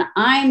as when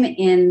I'm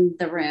in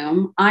the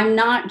room, I'm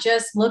not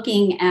just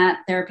looking at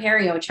their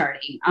perio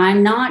charting.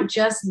 I'm not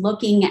just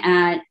looking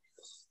at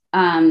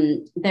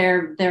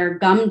their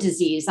gum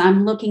disease.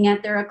 I'm looking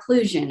at their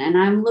occlusion, and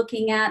I'm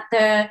looking at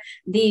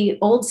the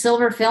old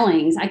silver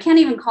fillings. I can't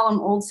even call them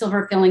old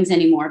silver fillings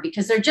anymore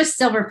because they're just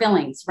silver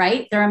fillings,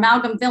 right? They're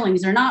amalgam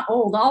fillings. They're not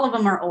old. All of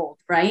them are old,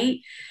 right?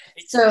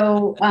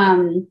 So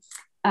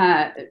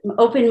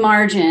open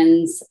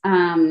margins,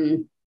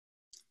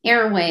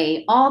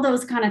 airway, all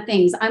those kind of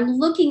things. I'm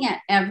looking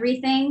at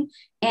everything,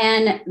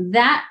 and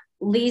that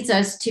leads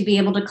us to be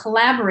able to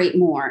collaborate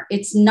more.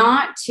 It's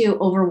not to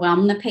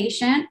overwhelm the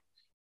patient.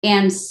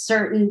 And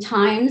certain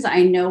times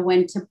I know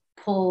when to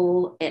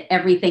pull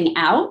everything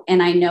out,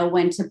 and I know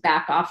when to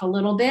back off a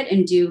little bit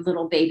and do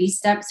little baby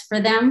steps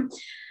for them.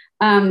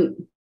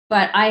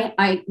 But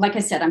I, like I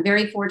said, I'm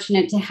very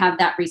fortunate to have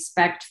that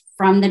respect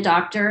from the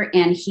doctor,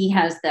 and he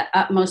has the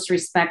utmost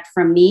respect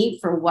from me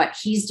for what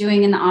he's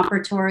doing in the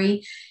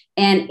operatory.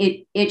 And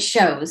it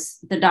shows.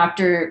 The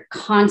doctor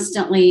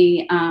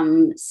constantly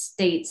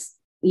states,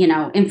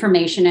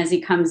 information as he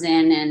comes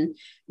in, and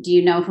do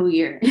you know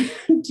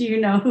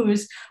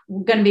who's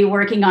going to be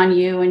working on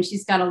you? And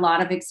she's got a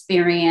lot of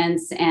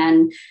experience,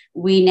 and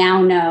we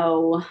now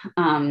know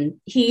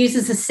he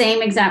uses the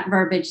same exact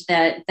verbiage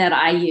that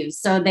I use.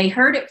 So they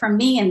heard it from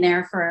me in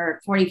there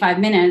for 45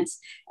 minutes,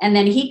 and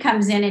then he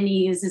comes in and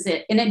he uses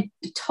it in a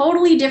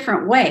totally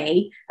different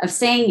way of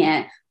saying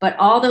it. But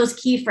all those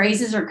key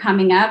phrases are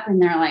coming up, and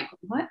they're like,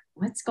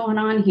 what's going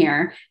on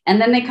here?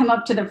 And then they come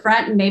up to the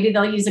front, and maybe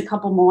they'll use a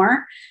couple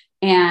more.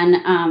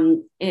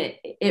 And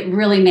it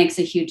really makes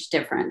a huge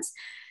difference.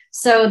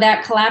 So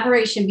that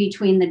collaboration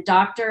between the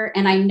doctor,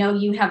 and I know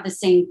you have the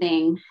same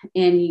thing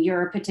in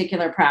your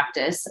particular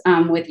practice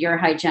with your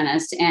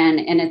hygienist, and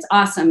it's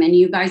awesome. And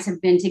you guys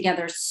have been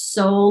together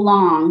so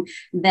long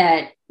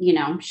that,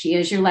 she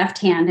is your left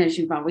hand, as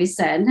you've always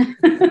said.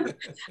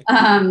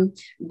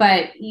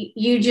 But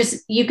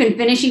you can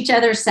finish each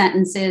other's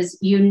sentences.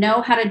 You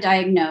know how to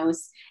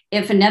diagnose.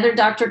 If another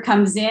doctor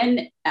comes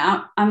in,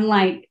 I'm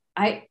like,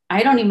 I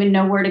don't even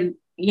know where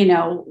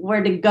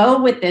to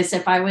go with this.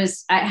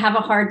 I have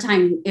a hard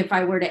time if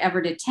I were to ever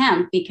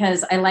attempt,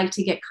 because I like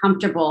to get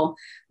comfortable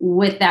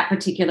with that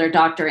particular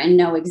doctor and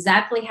know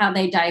exactly how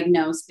they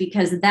diagnose,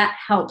 because that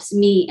helps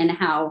me in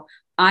how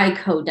I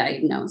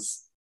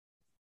co-diagnose.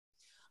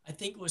 I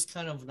think what's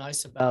kind of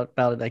nice about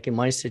it, like in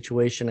my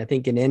situation, I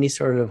think in any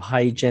sort of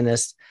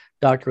hygienist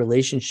doctor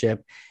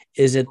relationship,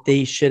 is that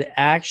they should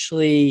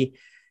actually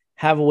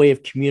have a way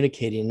of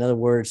communicating. In other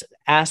words,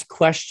 ask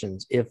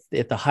questions. If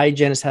the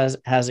hygienist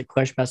has a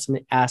question about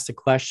something, ask the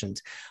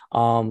questions.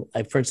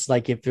 Like for instance,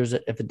 like if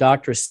a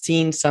doctor has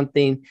seen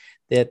something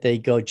that they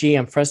go, gee,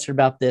 I'm frustrated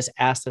about this,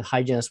 ask the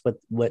hygienist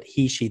what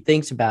she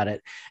thinks about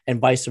it,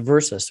 and vice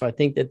versa. So I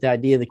think that the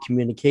idea of the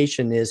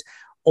communication is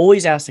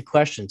always ask the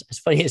questions. It's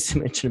funny as you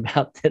mentioned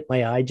about that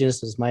my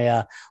hygienist is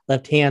my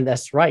left hand.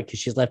 That's right, because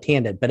she's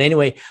left-handed. But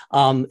anyway,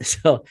 and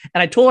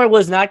I told her I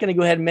was not going to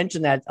go ahead and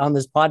mention that on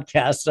this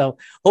podcast. So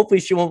hopefully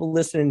she won't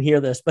listen and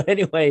hear this. But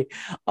anyway,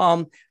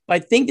 but I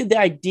think that the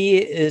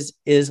idea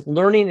is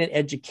learning and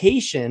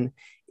education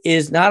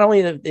is not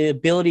only the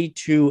ability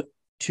to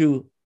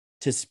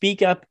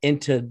speak up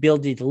and to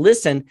ability to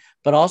listen,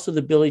 but also the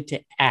ability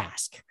to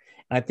ask.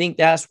 I think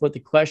that's what the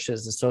question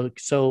is. And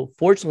so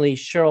fortunately,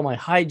 Cheryl, my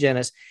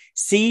hygienist,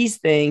 sees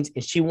things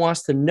and she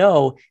wants to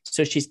know.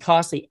 So she's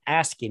constantly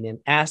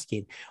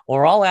asking,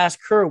 or I'll ask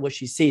her what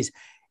she sees.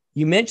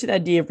 You mentioned the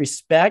idea of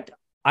respect.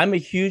 I'm a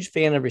huge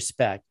fan of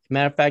respect.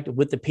 Matter of fact,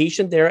 with the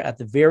patient there at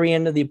the very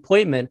end of the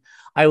appointment,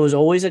 I was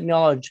always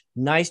acknowledged,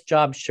 nice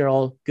job,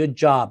 Cheryl, good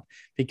job.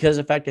 Because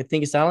in fact, I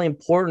think it's not only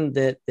important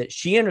that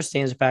she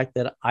understands the fact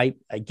that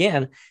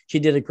she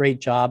did a great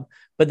job,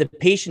 but the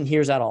patient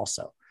hears that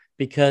also.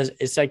 Because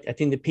it's like, I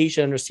think the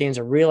patient understands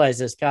and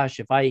realizes, gosh,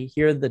 if I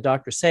hear the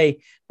doctor say,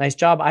 nice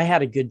job, I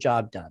had a good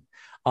job done.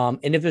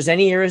 And if there's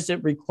any areas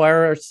that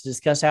require us to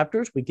discuss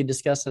afterwards, we can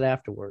discuss it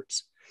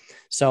afterwards.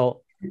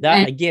 So that,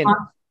 and again.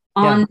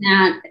 On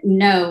that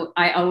note,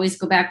 I always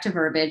go back to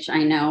verbiage.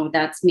 I know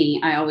that's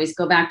me. I always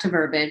go back to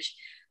verbiage.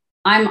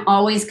 I'm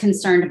always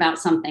concerned about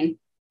something.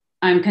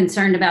 I'm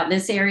concerned about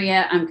this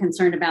area. I'm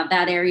concerned about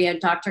that area.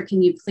 Doctor,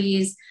 can you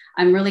please?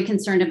 I'm really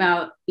concerned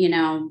about,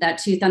 that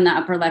tooth on the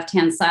upper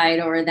left-hand side,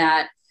 or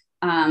that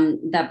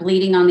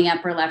bleeding on the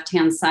upper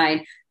left-hand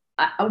side.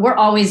 We're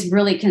always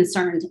really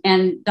concerned.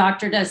 And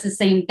doctor does the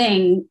same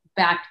thing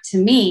back to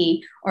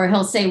me, or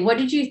he'll say, what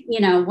did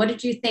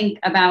you think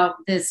about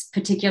this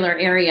particular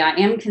area? I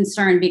am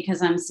concerned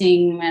because I'm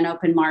seeing an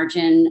open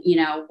margin.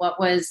 What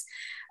was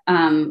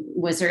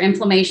there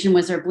inflammation?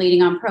 Was there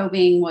bleeding on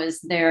probing?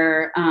 Was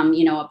there,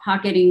 a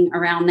pocketing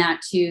around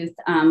that tooth?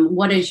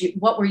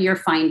 What were your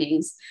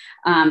findings?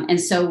 And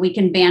so we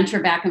can banter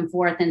back and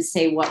forth and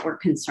say what we're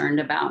concerned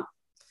about.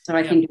 So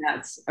I think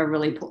that's a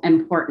really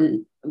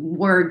important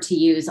word to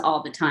use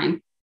all the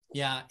time.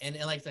 Yeah. And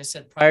like I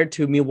said, prior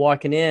to me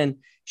walking in,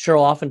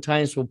 Cheryl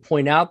oftentimes will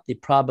point out the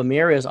problem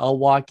areas. I'll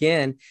walk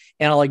in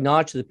and I'll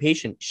acknowledge to the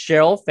patient,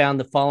 Cheryl found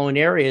the following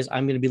areas.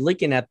 I'm going to be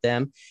looking at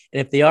them.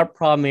 And if they are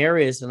problem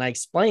areas, then I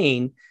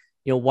explain,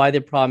 why they're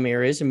problem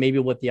areas and maybe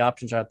what the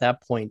options are at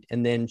that point.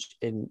 And then,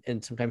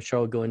 and sometimes Cheryl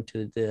will go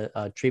into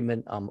the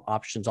treatment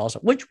options also,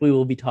 which we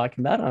will be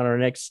talking about on our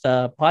next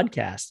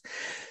podcast.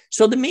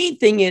 So the main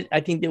thing is,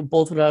 I think that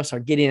both of us are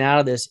getting out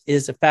of this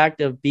is the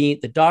fact of being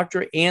the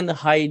doctor and the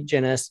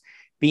hygienist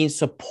being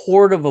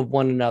supportive of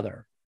one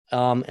another.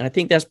 And I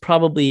think that's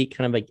probably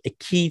kind of a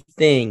key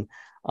thing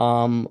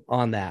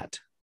on that.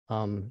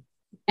 And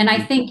I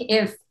think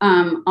if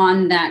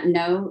on that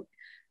note,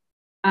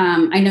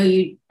 I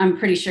know I'm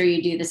pretty sure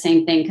you do the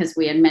same thing because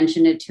we had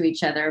mentioned it to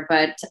each other,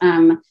 but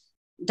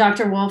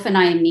Dr. Wolf and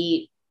I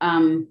meet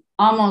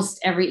almost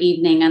every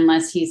evening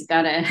unless he's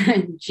got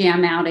to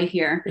jam out of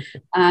here.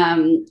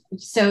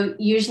 So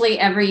usually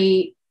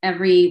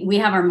we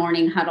have our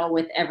morning huddle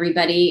with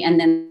everybody, and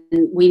then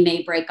we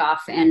may break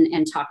off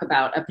and talk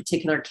about a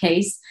particular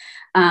case.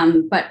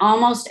 But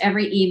almost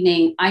every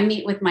evening I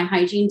meet with my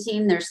hygiene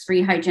team. There's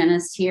 3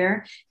 hygienists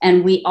here,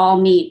 and we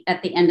all meet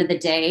at the end of the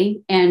day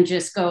and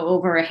just go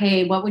over,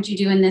 hey, what would you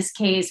do in this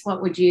case?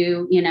 What would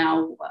you,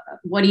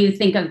 what do you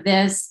think of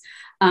this?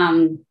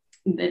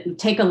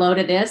 Take a load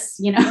of this,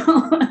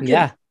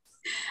 Yeah.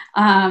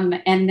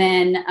 And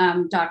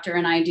then doctor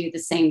and I do the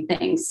same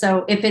thing.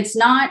 So if it's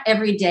not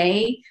every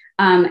day,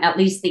 at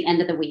least the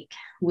end of the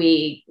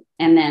week,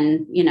 and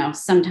then,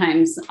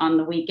 sometimes on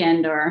the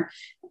weekend or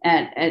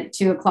at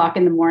 2:00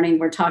 in the morning,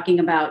 we're talking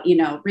about,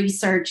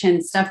 research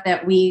and stuff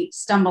that we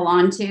stumble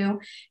onto.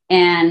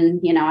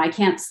 And, I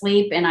can't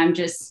sleep and I'm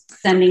just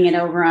sending it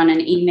over on an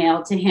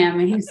email to him.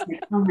 And he's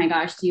like, oh my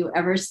gosh, do you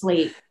ever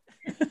sleep?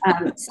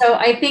 So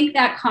I think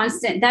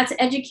that's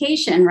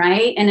education,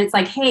 right? And it's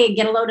like, hey,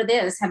 get a load of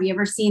this. Have you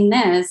ever seen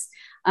this?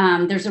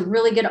 There's a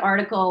really good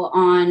article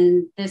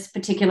on this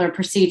particular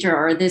procedure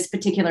or this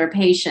particular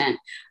patient.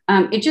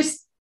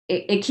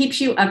 It keeps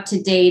you up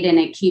to date and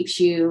it keeps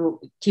you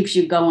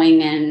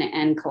going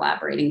and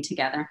collaborating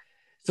together.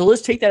 So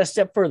let's take that a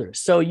step further.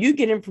 So you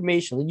get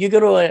information, you go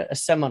to a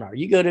seminar,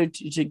 you go to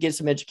get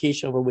some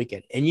education over a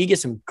weekend, and you get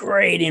some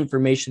great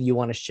information you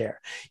want to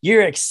share.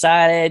 You're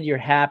excited, you're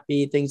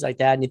happy, things like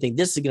that. And you think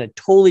this is going to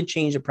totally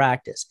change the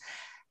practice.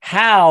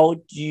 How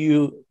do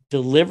you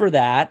deliver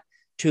that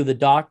to the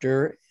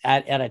doctor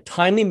at a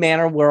timely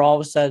manner where all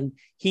of a sudden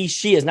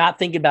she is not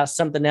thinking about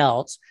something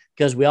else?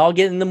 Because we all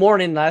get in the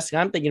morning, and the last thing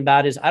I'm thinking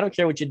about is, I don't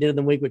care what you did in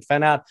the week, which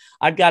found out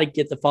I've got to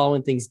get the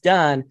following things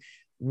done.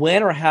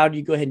 When or how do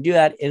you go ahead and do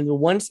that? And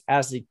once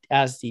as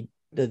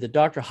the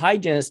doctor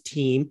hygienist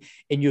team,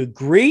 and you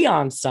agree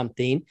on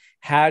something,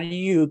 how do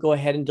you go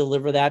ahead and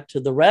deliver that to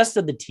the rest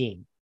of the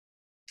team?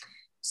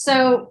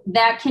 So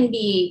that can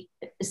be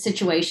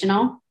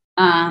situational,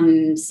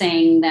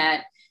 saying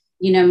that,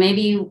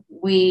 maybe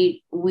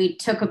we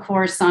took a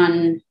course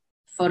on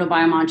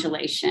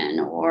photobiomodulation,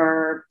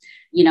 or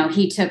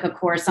he took a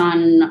course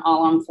on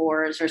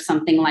all-on-4s or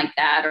something like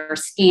that, or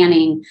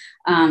scanning.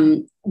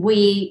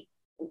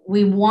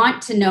 We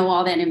want to know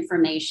all that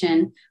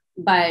information,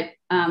 but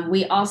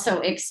we also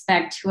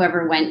expect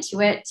whoever went to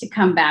it to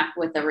come back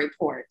with a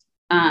report.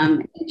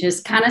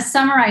 Just kind of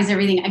summarize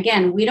everything.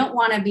 Again, we don't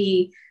want to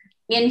be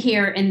in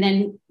here and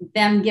then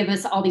them give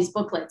us all these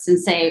booklets and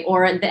say,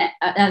 or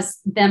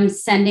them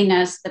sending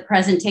us the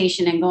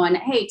presentation and going,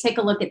 hey, take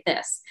a look at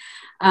this.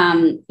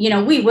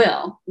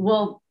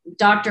 We'll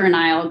doctor and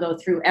I will go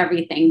through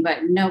everything,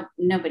 but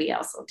nobody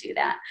else will do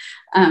that.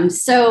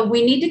 So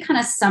we need to kind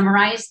of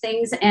summarize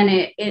things,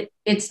 and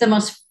it's the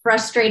most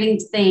frustrating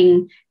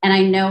thing. And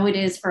I know it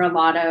is for a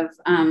lot of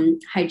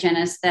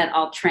hygienists that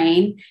I'll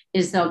train,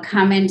 is they'll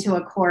come into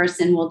a course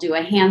and we'll do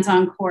a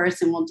hands-on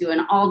course and we'll do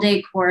an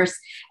all-day course.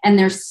 And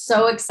they're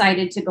so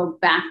excited to go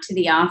back to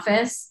the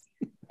office.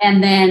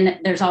 And then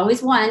there's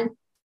always one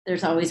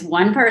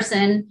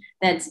person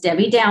that's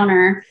Debbie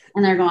Downer,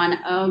 and they're going,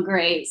 oh,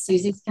 great,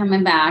 Susie's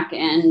coming back,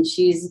 and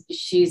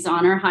she's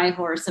on her high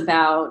horse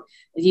about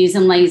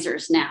using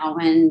lasers now,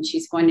 and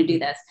she's going to do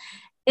this.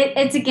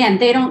 It's again,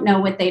 they don't know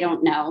what they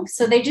don't know.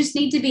 So they just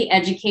need to be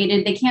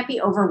educated. They can't be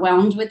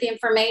overwhelmed with the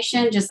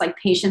information, just like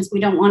patients. We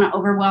don't want to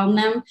overwhelm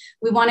them.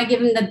 We want to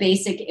give them the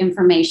basic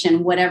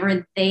information,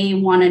 whatever they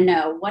want to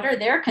know. What are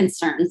their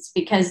concerns?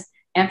 Because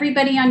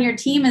everybody on your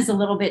team is a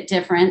little bit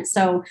different.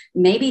 So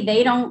maybe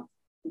they don't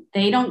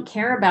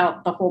care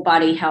about the whole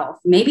body health.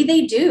 Maybe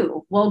they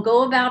do. We'll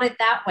go about it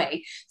that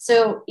way.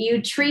 So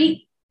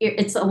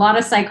it's a lot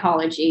of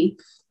psychology.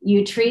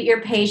 You treat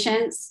your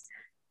patients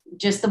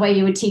just the way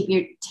you would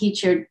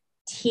teach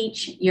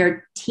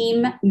your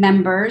team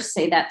members,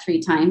 say that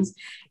 3 times,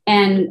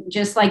 and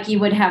just like you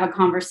would have a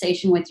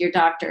conversation with your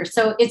doctor.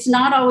 So it's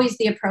not always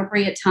the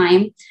appropriate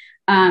time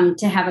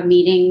to have a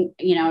meeting.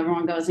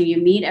 Everyone goes, and you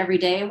meet every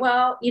day.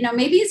 Well,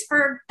 maybe it's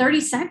for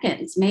 30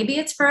 seconds. Maybe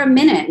it's for a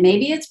minute.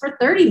 Maybe it's for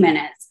 30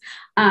 minutes.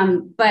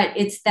 But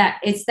it's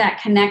that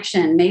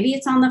connection. Maybe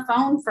it's on the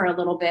phone for a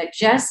little bit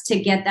just to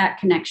get that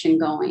connection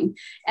going.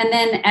 And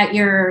then at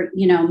your,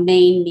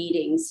 main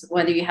meetings,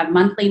 whether you have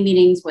monthly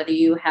meetings, whether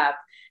you have,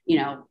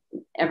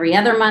 every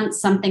other month,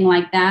 something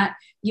like that,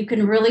 you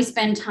can really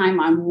spend time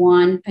on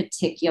one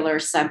particular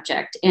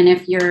subject. And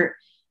if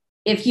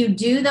you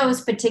do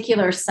those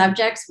particular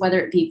subjects, whether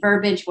it be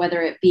verbiage,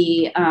 whether it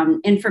be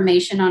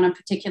information on a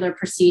particular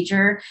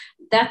procedure,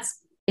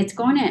 it's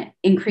going to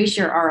increase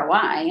your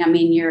ROI. I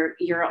mean,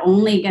 you're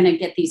only going to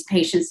get these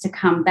patients to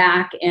come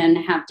back and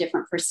have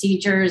different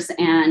procedures,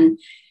 and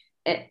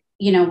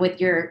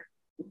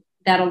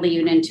that'll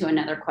lead into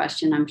another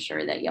question I'm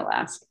sure that you'll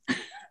ask.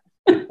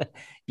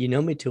 You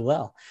know me too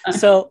well.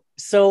 So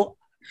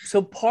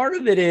part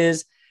of it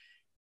is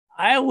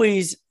I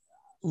always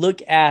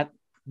look at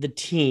the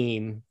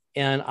team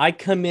and I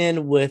come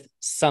in with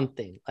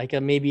something like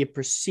maybe a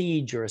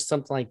procedure or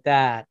something like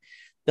that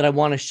I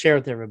want to share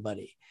with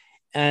everybody.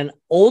 And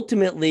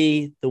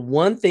ultimately, the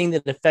one thing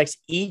that affects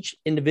each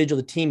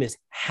individual team is,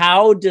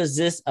 how does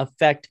this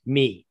affect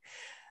me?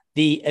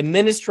 The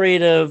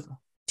administrative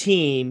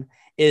team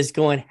is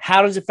going,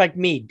 how does it affect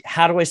me?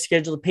 How do I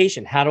schedule the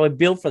patient? How do I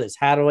bill for this?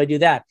 How do I do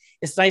that?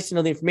 It's nice to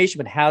know the information,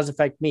 but how does it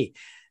affect me?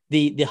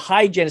 The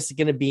hygienist is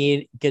going to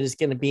be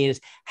in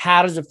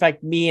how does it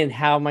affect me, and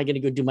how am I going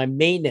to go do my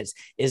maintenance?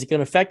 Is it going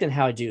to affect in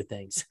how I do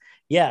things?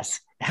 Yes.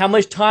 How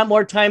much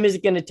more time is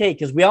it going to take?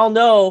 Because we all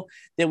know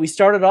that we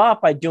started off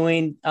by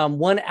doing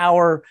 1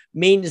 hour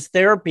maintenance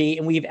therapy,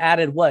 and we've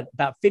added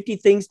about 50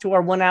 things to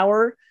our 1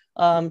 hour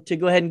to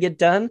go ahead and get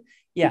done.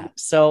 Yeah.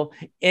 So,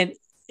 and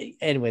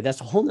anyway, that's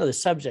a whole nother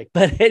subject,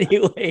 but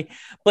anyway,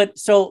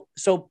 so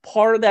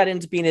part of that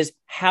ends up being is,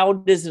 how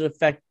does it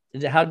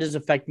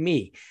affect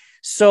me?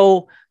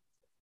 So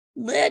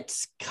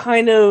let's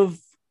kind of,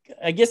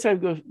 I guess I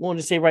want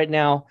to say right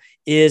now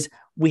is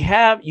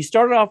you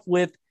started off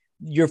with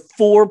your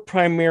 4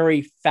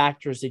 primary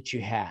factors that you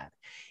had.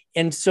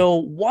 And so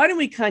why don't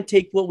we kind of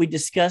take what we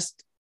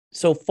discussed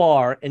so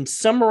far and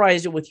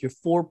summarize it with your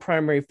 4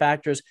 primary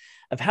factors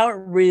of how it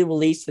really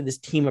relates to this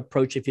team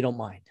approach, if you don't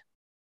mind.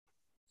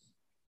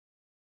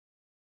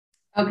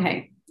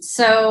 Okay.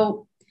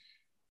 So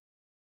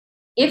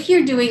if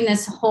you're doing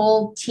this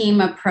whole team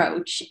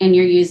approach and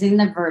you're using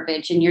the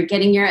verbiage and you're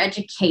getting your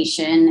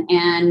education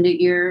and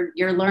you're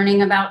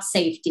learning about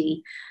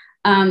safety,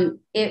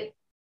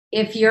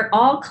 if you're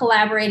all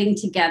collaborating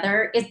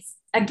together,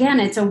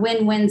 it's a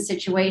win-win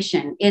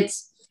situation.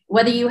 It's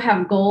whether you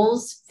have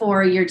goals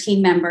for your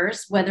team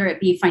members, whether it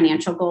be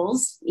financial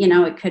goals,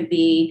 it could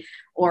be,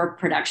 or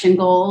production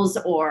goals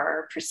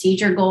or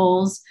procedure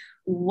goals,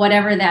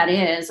 whatever that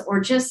is, or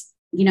just,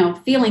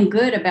 feeling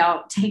good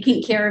about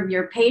taking care of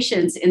your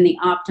patients in the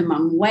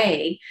optimum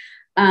way.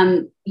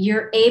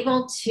 You're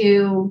able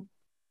to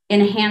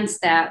enhance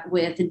that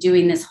with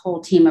doing this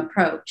whole team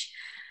approach.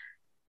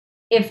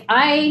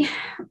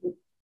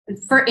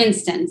 For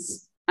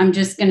instance, I'm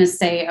just going to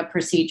say a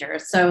procedure.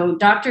 So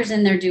doctor's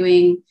in there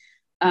doing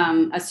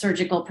a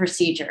surgical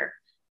procedure,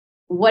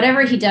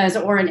 whatever he does,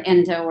 or an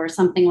endo or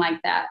something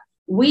like that.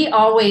 We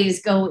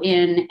always go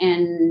in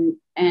and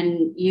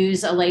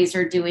use a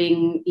laser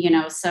doing,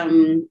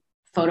 some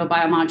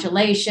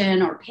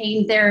photobiomodulation or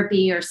pain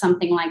therapy or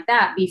something like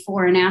that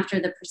before and after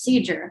the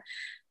procedure.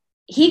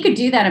 He could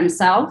do that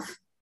himself,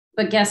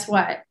 but guess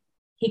what?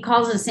 He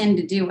calls us in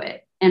to do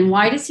it. And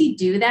why does he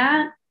do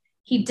that?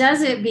 He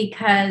does it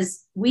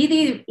because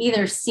we've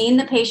either seen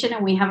the patient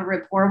and we have a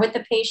rapport with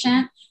the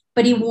patient,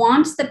 but he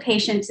wants the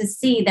patient to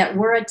see that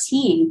we're a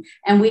team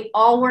and we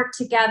all work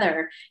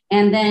together.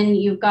 And then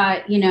you've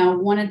got,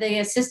 one of the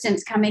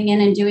assistants coming in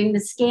and doing the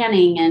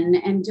scanning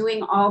and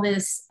doing all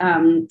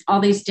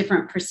these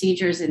different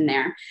procedures in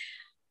there.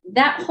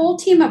 That whole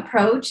team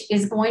approach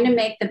is going to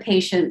make the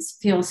patients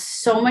feel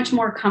so much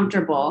more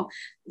comfortable.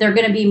 They're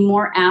going to be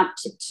more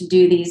apt to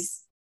do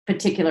these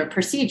particular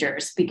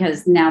procedures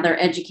because now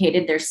they're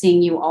educated. They're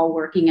seeing you all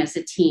working as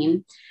a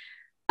team.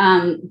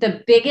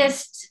 The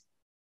biggest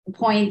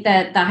point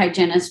that the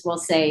hygienist will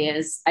say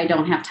is, I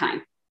don't have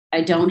time.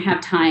 I don't have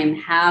time.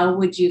 How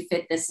would you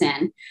fit this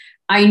in?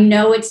 I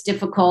know it's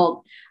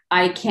difficult.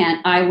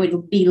 I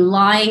would be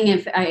lying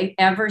if I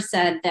ever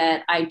said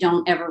that I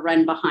don't ever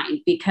run behind,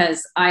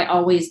 because I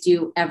always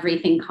do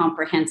everything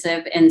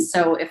comprehensive. And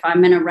so if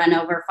I'm going to run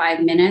over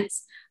 5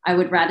 minutes, I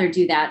would rather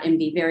do that and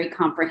be very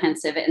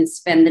comprehensive and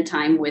spend the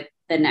time with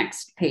the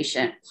next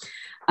patient.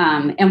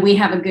 And we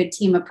have a good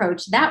team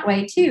approach that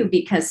way too,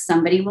 because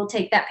somebody will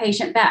take that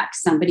patient back.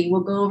 Somebody will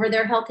go over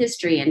their health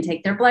history and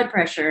take their blood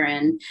pressure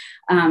and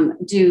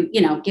give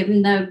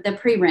them the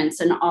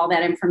pre-rinse and all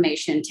that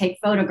information, take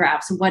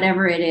photographs,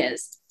 whatever it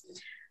is.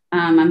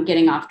 I'm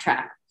getting off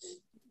track.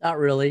 Not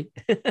really.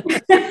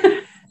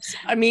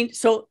 I mean,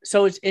 so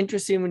it's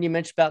interesting when you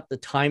mentioned about the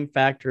time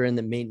factor and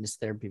the maintenance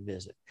therapy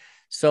visit.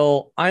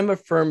 So I'm a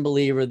firm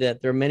believer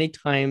that there are many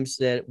times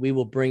that we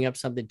will bring up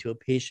something to a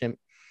patient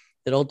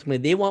that ultimately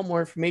they want more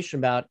information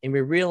about, and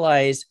we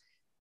realize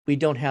we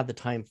don't have the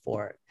time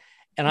for it.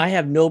 And I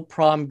have no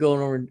problem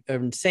going over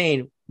and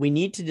saying, we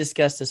need to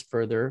discuss this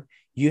further.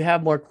 You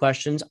have more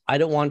questions. I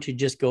don't want to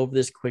just go over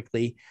this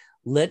quickly.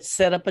 Let's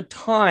set up a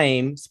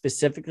time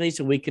specifically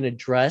so we can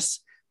address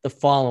the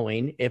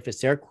following. If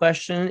it's their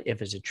question,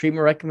 if it's a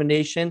treatment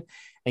recommendation,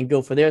 and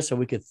go for there so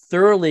we could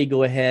thoroughly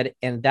go ahead.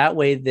 And that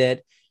way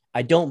that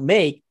I don't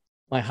make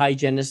my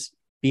hygienist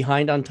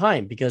behind on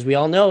time, because we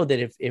all know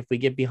that if we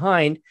get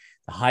behind,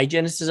 the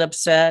hygienist is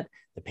upset,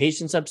 the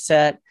patient's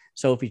upset.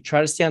 So if we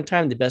try to stay on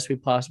time the best we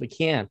possibly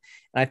can.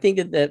 And I think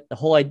that the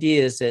whole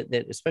idea is that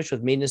especially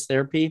with maintenance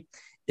therapy,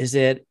 is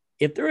that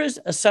if there is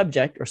a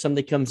subject or something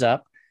that comes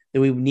up that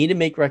we need to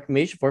make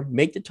recommendation for,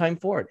 make the time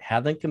for it.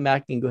 Have them come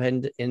back and go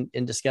ahead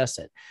and discuss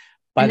it.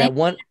 By that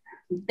one,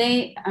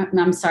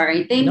 I'm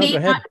sorry, they may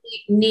not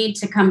need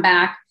to come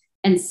back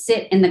and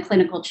sit in the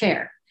clinical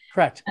chair.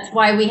 Correct. That's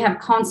why we have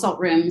consult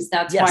rooms.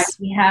 That's why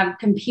we have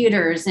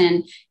computers,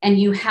 and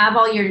you have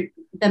all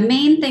the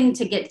main thing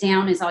to get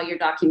down is all your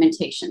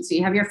documentation. So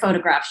you have your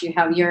photographs, you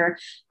have your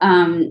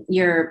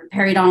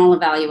periodontal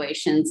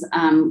evaluations.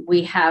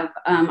 We have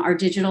our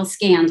digital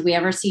scans, we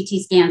have our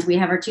CT scans, we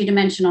have our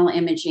 2-dimensional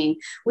imaging.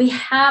 We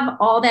have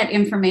all that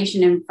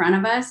information in front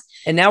of us.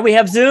 And now we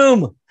have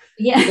Zoom.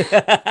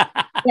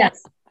 Yeah.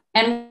 Yes.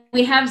 And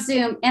we have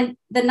Zoom. And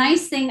the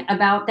nice thing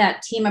about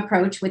that team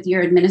approach with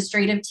your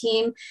administrative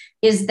team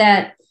is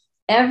that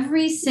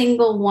every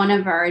single one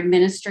of our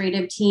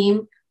administrative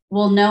team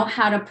will know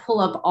how to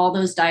pull up all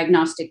those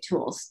diagnostic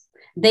tools.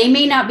 They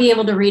may not be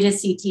able to read a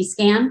CT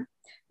scan.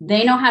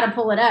 They know how to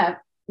pull it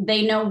up.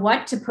 They know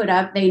what to put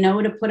up. They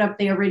know to put up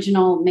the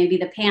original, maybe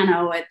the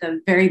pano at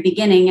the very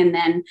beginning, and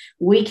then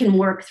we can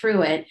work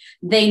through it.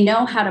 They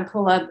know how to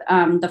pull up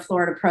the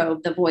Florida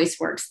probe, the voice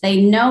works.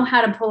 They know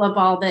how to pull up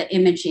all the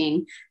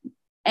imaging.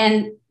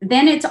 And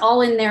then it's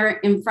all in there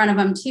in front of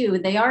them too.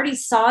 They already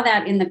saw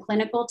that in the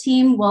clinical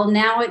team. Well,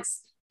 now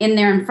it's in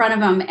there in front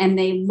of them, and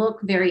they look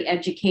very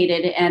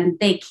educated, and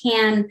they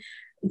can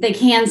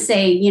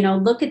say,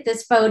 look at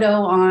this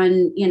photo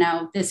on,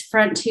 this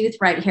front tooth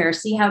right here.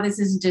 See how this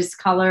is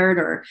discolored,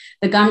 or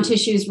the gum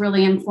tissue is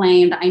really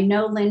inflamed. I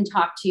know Lynn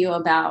talked to you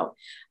about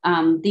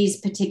these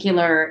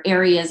particular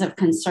areas of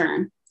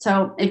concern.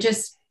 So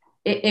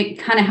it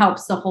kind of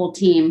helps the whole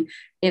team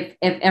if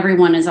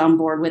everyone is on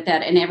board with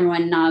that, and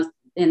everyone knows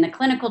in the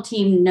clinical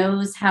team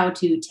knows how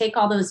to take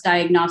all those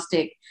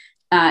diagnostic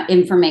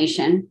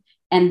information.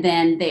 And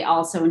then they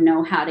also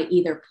know how to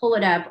either pull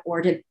it up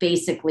or to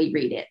basically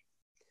read it.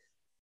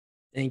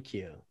 Thank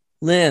you.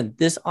 Lynn,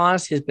 this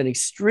honestly has been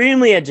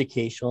extremely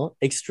educational,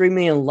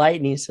 extremely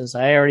enlightening, since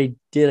I already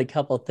did a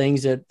couple of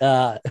things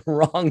that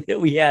wrong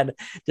that we had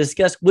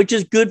discussed, which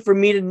is good for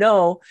me to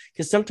know,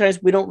 because sometimes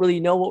we don't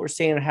really know what we're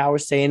saying or how we're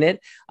saying it.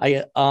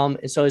 And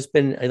so it's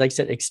been, like I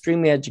said,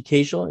 extremely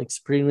educational,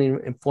 extremely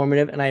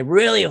informative. And I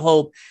really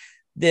hope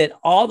that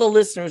all the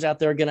listeners out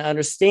there are going to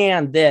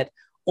understand that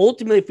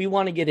ultimately, if we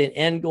want to get an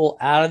end goal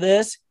out of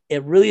this,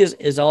 it really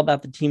is all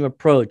about the team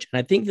approach. And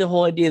I think the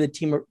whole idea of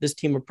this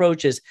team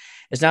approach is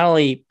not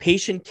only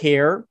patient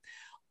care,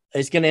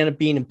 it's going to end up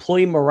being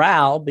employee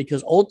morale,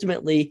 because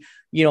ultimately,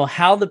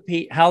 how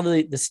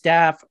the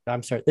staff,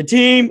 the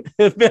team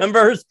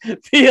members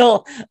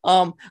feel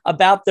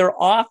about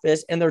their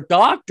office and their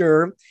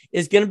doctor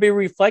is going to be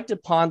reflected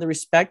upon the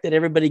respect that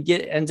everybody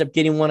ends up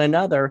getting one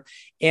another.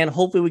 And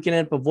hopefully we can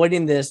end up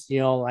avoiding this,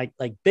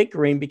 like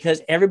bickering,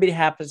 because everybody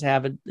happens to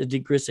have a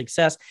degree of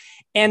success.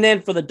 And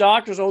then for the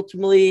doctors,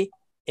 ultimately,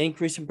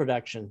 increase in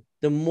production.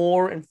 The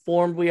more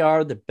informed we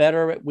are, the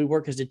better we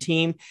work as a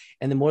team.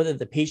 And the more that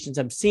the patients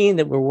I'm seeing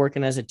that we're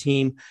working as a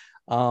team,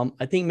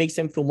 I think makes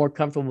them feel more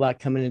comfortable about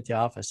coming into the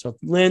office. So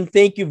Lynn,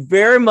 thank you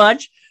very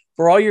much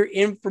for all your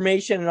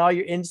information and all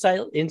your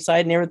insight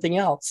and everything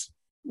else.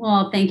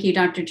 Well, thank you,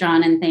 Dr.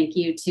 John. And thank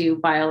you to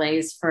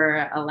BioLays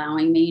for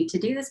allowing me to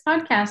do this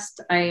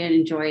podcast. I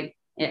enjoyed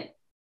it.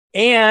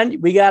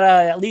 And we got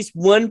at least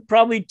one,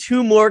 probably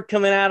two more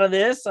coming out of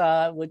this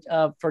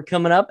for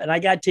coming up. And I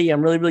got to tell you,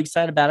 I'm really, really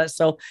excited about it.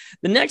 So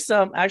the next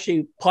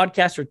actually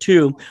podcast or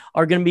two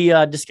are going to be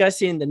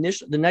discussing the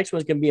next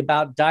one's going to be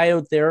about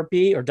diode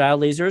therapy or diode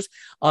lasers.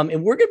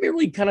 And we're going to be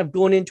really kind of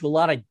going into a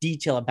lot of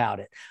detail about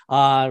it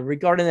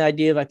regarding the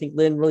idea of, I think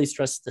Lynn really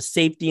stressed the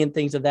safety and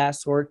things of that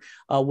sort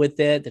with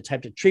it, the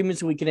types of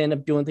treatments we can end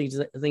up doing,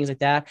 things like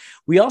that.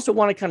 We also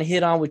want to kind of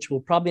hit on, which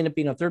will probably end up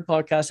being a third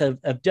podcast,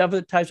 of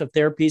different types of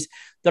therapies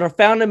that are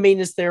found in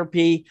maintenance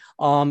therapy,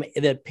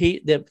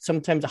 that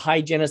sometimes the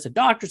hygienists, the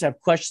doctors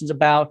have questions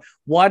about.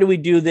 Why do we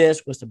do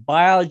this? What's the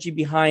biology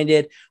behind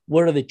it?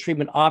 What are the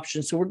treatment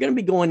options? So we're going to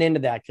be going into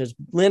that, because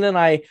Lynn and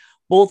I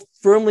both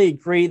firmly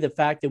agree the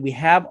fact that we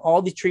have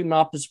all these treatment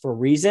options for a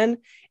reason.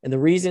 And the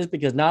reason is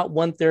because not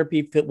one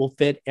therapy will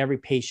fit every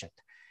patient.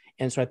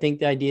 And so I think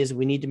the idea is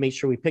we need to make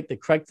sure we pick the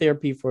correct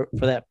therapy for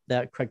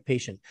that correct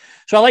patient.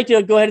 So I'd like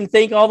to go ahead and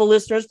thank all the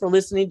listeners for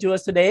listening to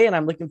us today. And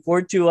I'm looking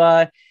forward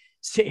to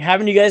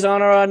having you guys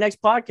on our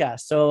next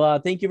podcast. So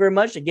thank you very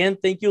much. Again,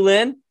 thank you,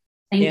 Lynn.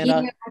 Thank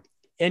you.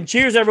 And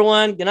cheers,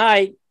 everyone. Good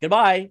night.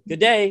 Goodbye. Good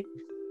day.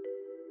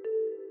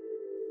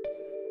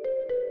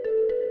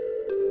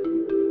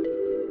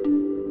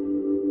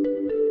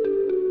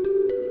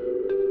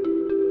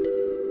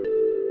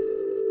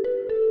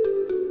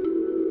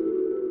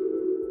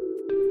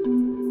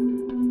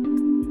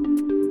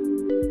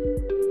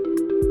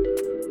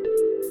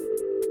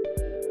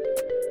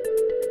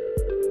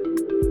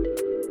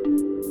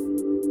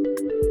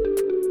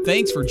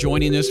 Thanks for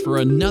joining us for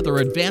another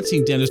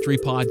Advancing Dentistry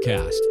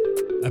podcast.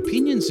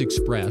 Opinions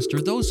expressed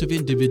are those of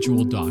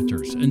individual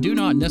doctors and do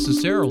not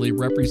necessarily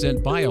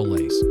represent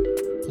BioLace.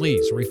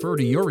 Please refer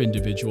to your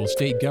individual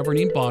state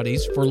governing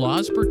bodies for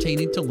laws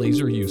pertaining to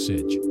laser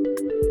usage.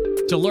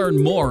 To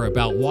learn more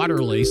about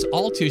WaterLace,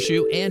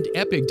 all-tissue, and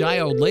Epic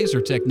Diode laser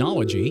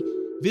technology,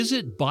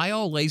 visit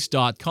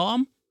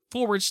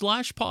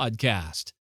biolace.com/podcast.